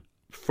team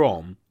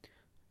from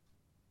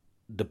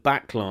the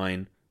back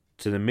line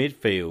to the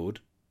midfield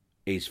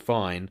is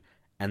fine,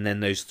 and then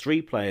those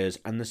three players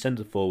and the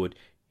centre forward,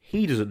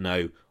 he doesn't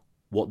know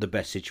what the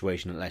best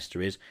situation at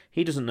Leicester is.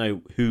 He doesn't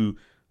know who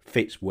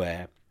fits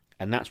where,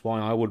 and that's why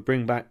I would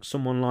bring back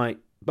someone like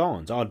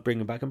Barnes. I'd bring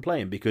him back and play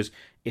him, because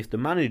if the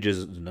manager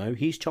doesn't know,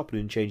 he's chopping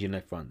and changing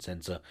left, right and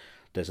centre.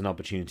 There's an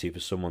opportunity for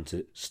someone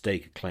to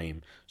stake a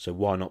claim, so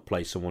why not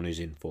play someone who's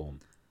in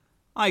form?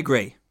 I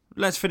agree.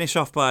 Let's finish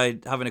off by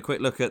having a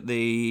quick look at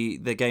the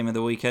game of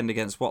the weekend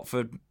against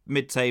Watford.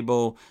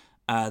 Mid-table,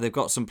 they've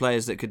got some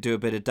players that could do a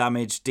bit of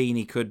damage.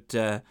 Deeney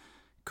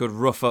could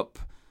rough up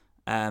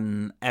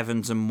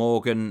Evans and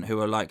Morgan, who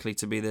are likely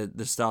to be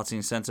the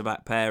starting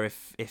centre-back pair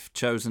if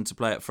chosen to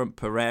play up front.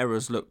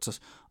 Pereira's looked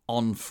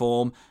on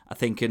form. I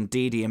think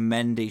Ndidi and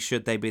Mendy,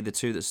 should they be the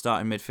two that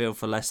start in midfield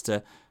for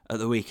Leicester at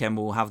the weekend,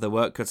 will have their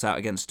work cut out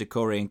against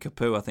Doucouré and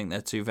Capoue. I think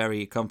they're two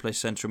very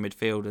accomplished central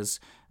midfielders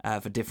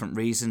for different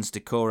reasons.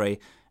 Doucouré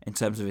in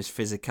terms of his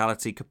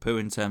physicality, Capoue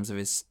in terms of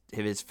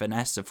his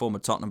finesse, a former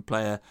Tottenham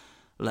player,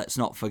 let's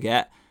not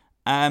forget.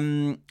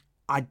 I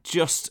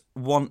just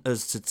want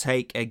us to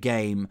take a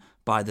game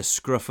by the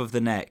scruff of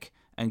the neck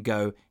and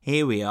go,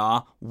 here we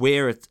are,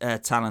 we're a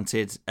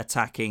talented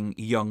attacking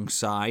young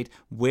side,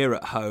 we're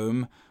at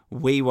home,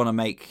 we want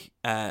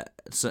to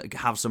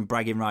have some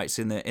bragging rights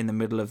in the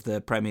middle of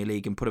the Premier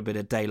League and put a bit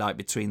of daylight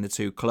between the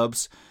two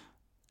clubs.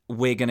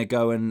 We're going to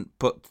go and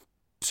put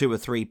 2 or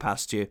 3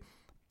 past you,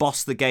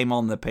 boss the game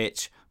on the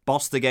pitch,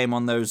 boss the game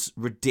on those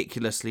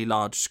ridiculously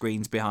large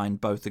screens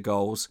behind both the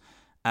goals,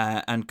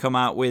 and come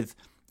out with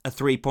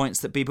 3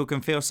 points that people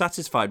can feel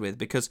satisfied with,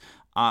 because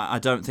I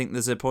don't think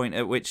there's a point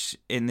at which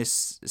in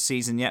this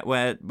season yet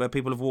where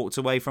people have walked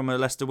away from a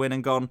Leicester win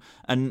and gone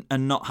and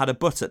not had a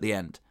but at the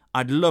end.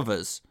 I'd love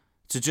us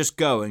to just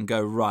go and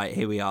go, right,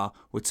 here we are,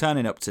 we're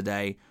turning up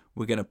today,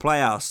 we're going to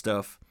play our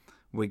stuff,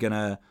 we're going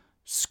to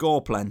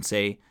score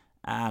plenty,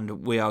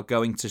 and we are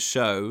going to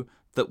show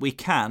that we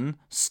can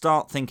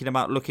start thinking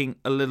about looking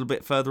a little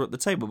bit further up the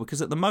table,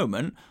 because at the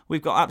moment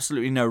we've got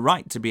absolutely no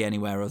right to be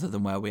anywhere other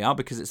than where we are,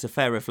 because it's a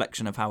fair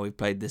reflection of how we've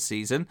played this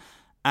season.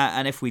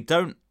 And if we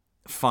don't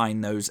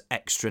find those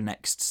extra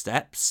next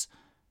steps,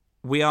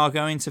 we are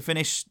going to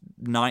finish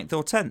 9th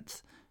or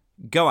 10th.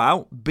 Go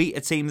out, beat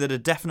a team that are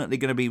definitely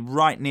going to be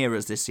right near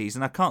us this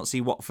season. I can't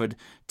see Watford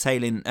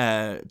tailing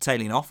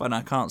off, and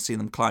I can't see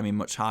them climbing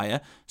much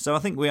higher. So I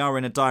think we are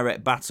in a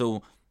direct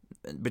battle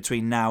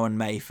between now and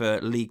May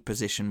for league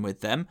position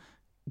with them.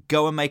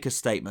 Go and make a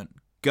statement.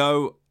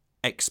 Go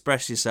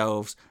express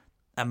yourselves,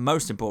 and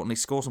most importantly,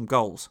 score some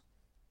goals.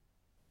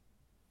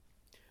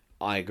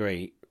 I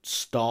agree.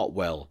 Start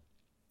well.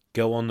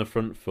 go on the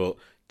front foot,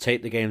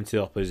 take the game to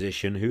the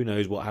opposition. Who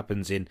knows what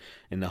happens in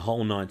the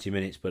whole 90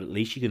 minutes, but at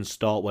least you can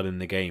start well in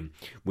the game.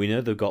 We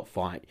know they've got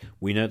fight.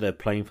 We know they're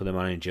playing for the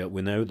manager.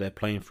 We know they're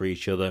playing for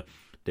each other.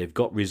 They've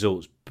got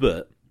results.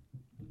 But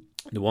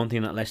the one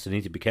thing that Leicester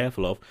need to be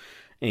careful of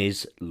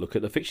is look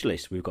at the fixture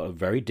list. We've got a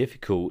very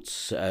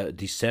difficult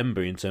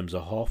December in terms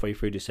of halfway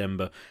through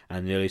December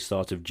and the early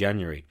start of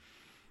January.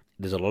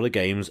 There's a lot of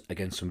games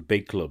against some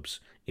big clubs.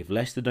 If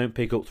Leicester don't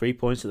pick up 3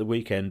 points at the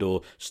weekend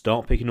or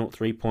start picking up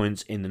 3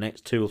 points in the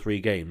next 2 or 3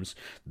 games,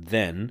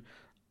 then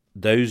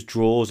those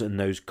draws and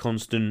those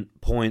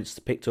constant points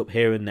picked up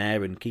here and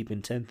there and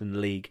keeping 10th in the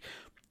league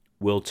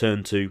will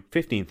turn to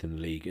 15th in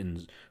the league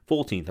and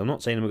 14th. I'm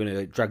not saying we're going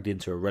to get dragged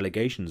into a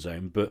relegation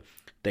zone, but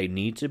they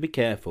need to be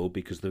careful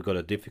because they've got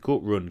a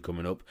difficult run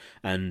coming up,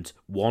 and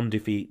 1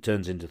 defeat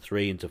turns into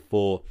 3, into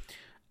 4,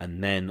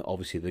 and then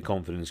obviously the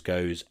confidence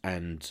goes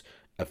and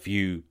a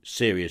few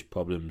serious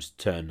problems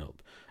turn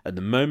up. At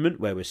the moment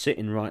where we're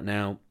sitting right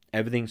now,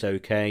 everything's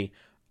okay.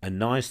 A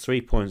nice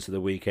 3 points at the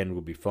weekend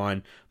will be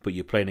fine, but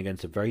you're playing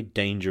against a very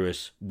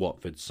dangerous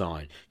Watford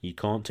side. You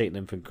can't take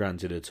them for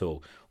granted at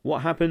all.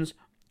 What happens?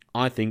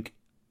 I think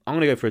I'm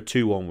going to go for a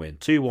 2-1 win.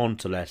 2-1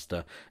 to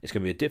Leicester. It's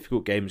going to be a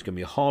difficult game. It's going to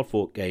be a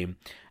hard-fought game.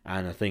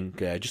 And I think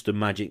just the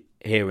magic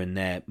here and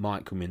there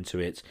might come into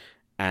it.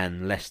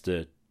 And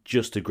Leicester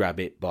just to grab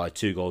it by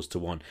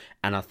 2-1.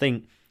 And I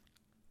think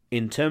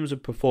in terms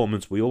of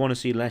performance, we all want to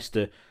see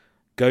Leicester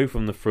go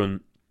from the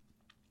front,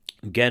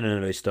 get an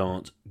early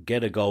start,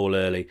 get a goal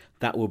early.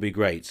 That will be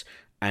great.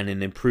 And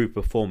an improved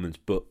performance.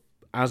 But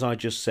as I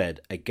just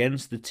said,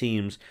 against the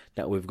teams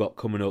that we've got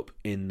coming up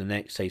in the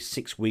next, say,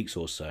 6 weeks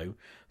or so,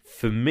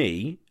 for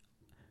me,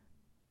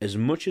 as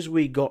much as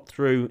we got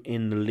through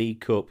in the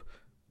League Cup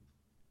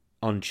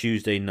on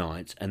Tuesday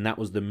night, and that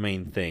was the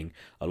main thing,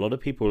 a lot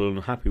of people are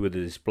unhappy with the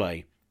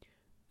display.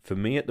 For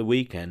me at the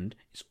weekend,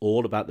 it's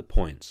all about the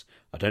points.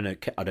 I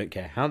don't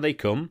care how they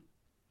come,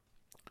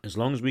 as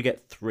long as we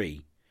get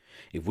 3.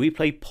 If we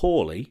play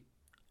poorly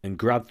and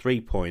grab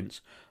 3 points,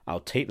 I'll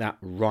take that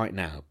right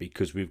now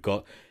because we've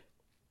got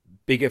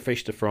bigger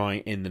fish to fry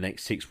in the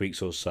next 6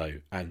 weeks or so.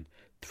 And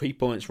 3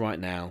 points right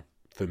now,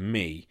 for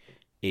me,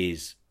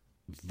 is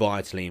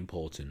vitally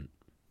important.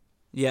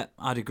 Yeah,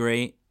 I'd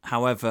agree.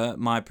 However,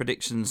 my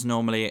predictions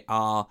normally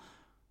are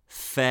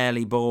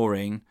fairly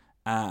boring.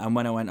 And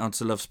when I went on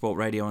to Love Sport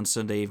Radio on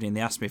Sunday evening,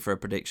 they asked me for a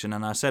prediction,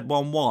 and I said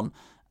 1-1.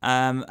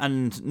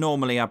 And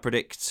normally I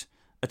predict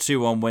a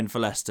 2-1 win for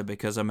Leicester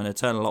because I'm an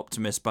eternal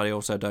optimist, but I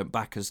also don't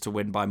back us to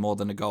win by more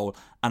than a goal,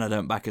 and I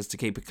don't back us to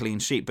keep a clean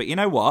sheet. But you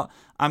know what?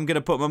 I'm going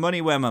to put my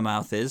money where my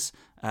mouth is,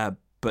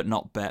 but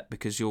not bet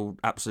because you'll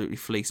absolutely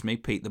fleece me,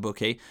 Pete the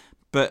bookie.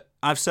 But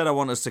I've said I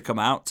want us to come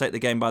out, take the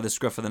game by the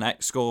scruff of the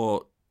neck,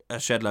 score a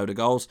shed load of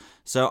goals.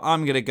 So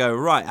I'm going to go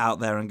right out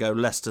there and go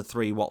Leicester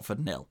 3,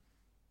 Watford 0.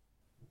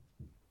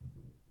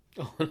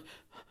 Oh,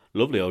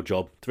 lovely old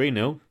job.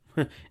 3-0.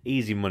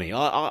 Easy money.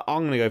 I'm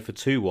going to go for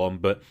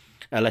 2-1, but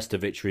a Leicester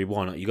victory,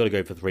 why not? You've got to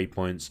go for 3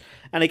 points.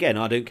 And again,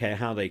 I don't care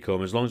how they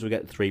come, as long as we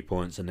get the 3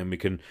 points, and then we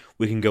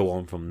can go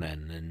on from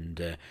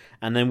then.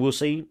 And then we'll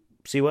see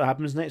what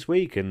happens next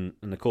week. And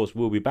of course,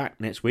 we'll be back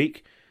next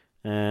week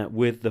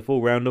with the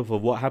full roundup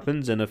of what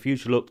happens and a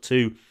future look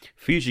to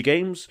future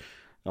games.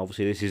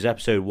 Obviously, this is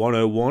episode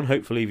 101.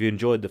 Hopefully, you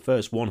enjoyed the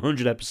first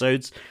 100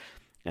 episodes.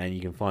 And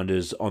you can find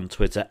us on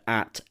Twitter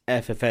at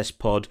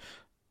FFSPod.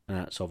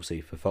 That's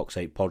obviously for Fox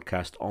 8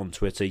 Podcast on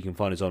Twitter. You can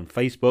find us on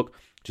Facebook.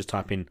 Just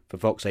type in for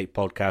Fox 8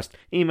 Podcast.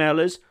 Email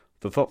us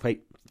for Fox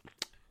 8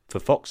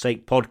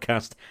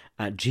 Podcast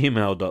at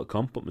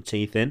gmail.com. Put my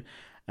teeth in.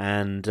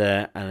 And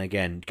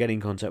again, get in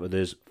contact with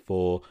us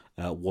for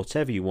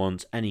whatever you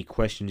want, any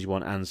questions you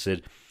want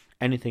answered,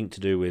 anything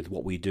to do with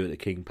what we do at the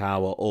King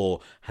Power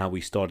or how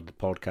we started the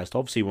podcast.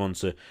 Obviously, we're on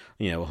to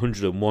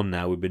 101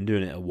 now. We've been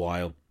doing it a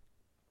while.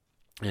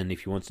 And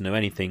if you want to know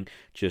anything,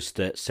 just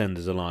send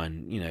us a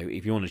line.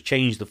 If you want to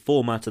change the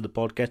format of the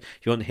podcast,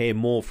 if you want to hear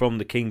more from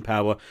the King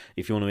Power,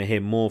 if you want to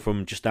hear more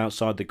from just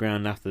outside the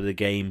ground after the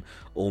game,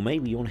 or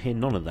maybe you want to hear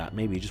none of that,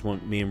 maybe you just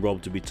want me and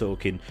Rob to be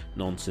talking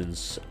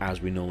nonsense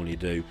as we normally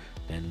do,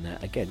 then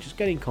again, just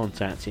get in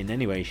contact in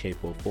any way,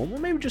 shape or form, or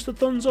maybe just a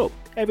thumbs up.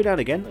 Every now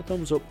and again, a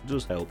thumbs up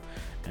does help,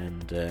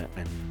 and then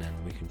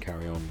we can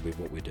carry on with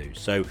what we do.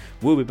 So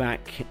we'll be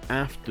back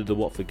after the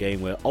Watford game,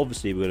 where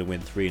obviously we're going to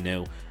win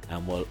 3-0,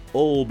 and we'll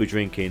all be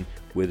drinking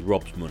with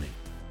Rob's money.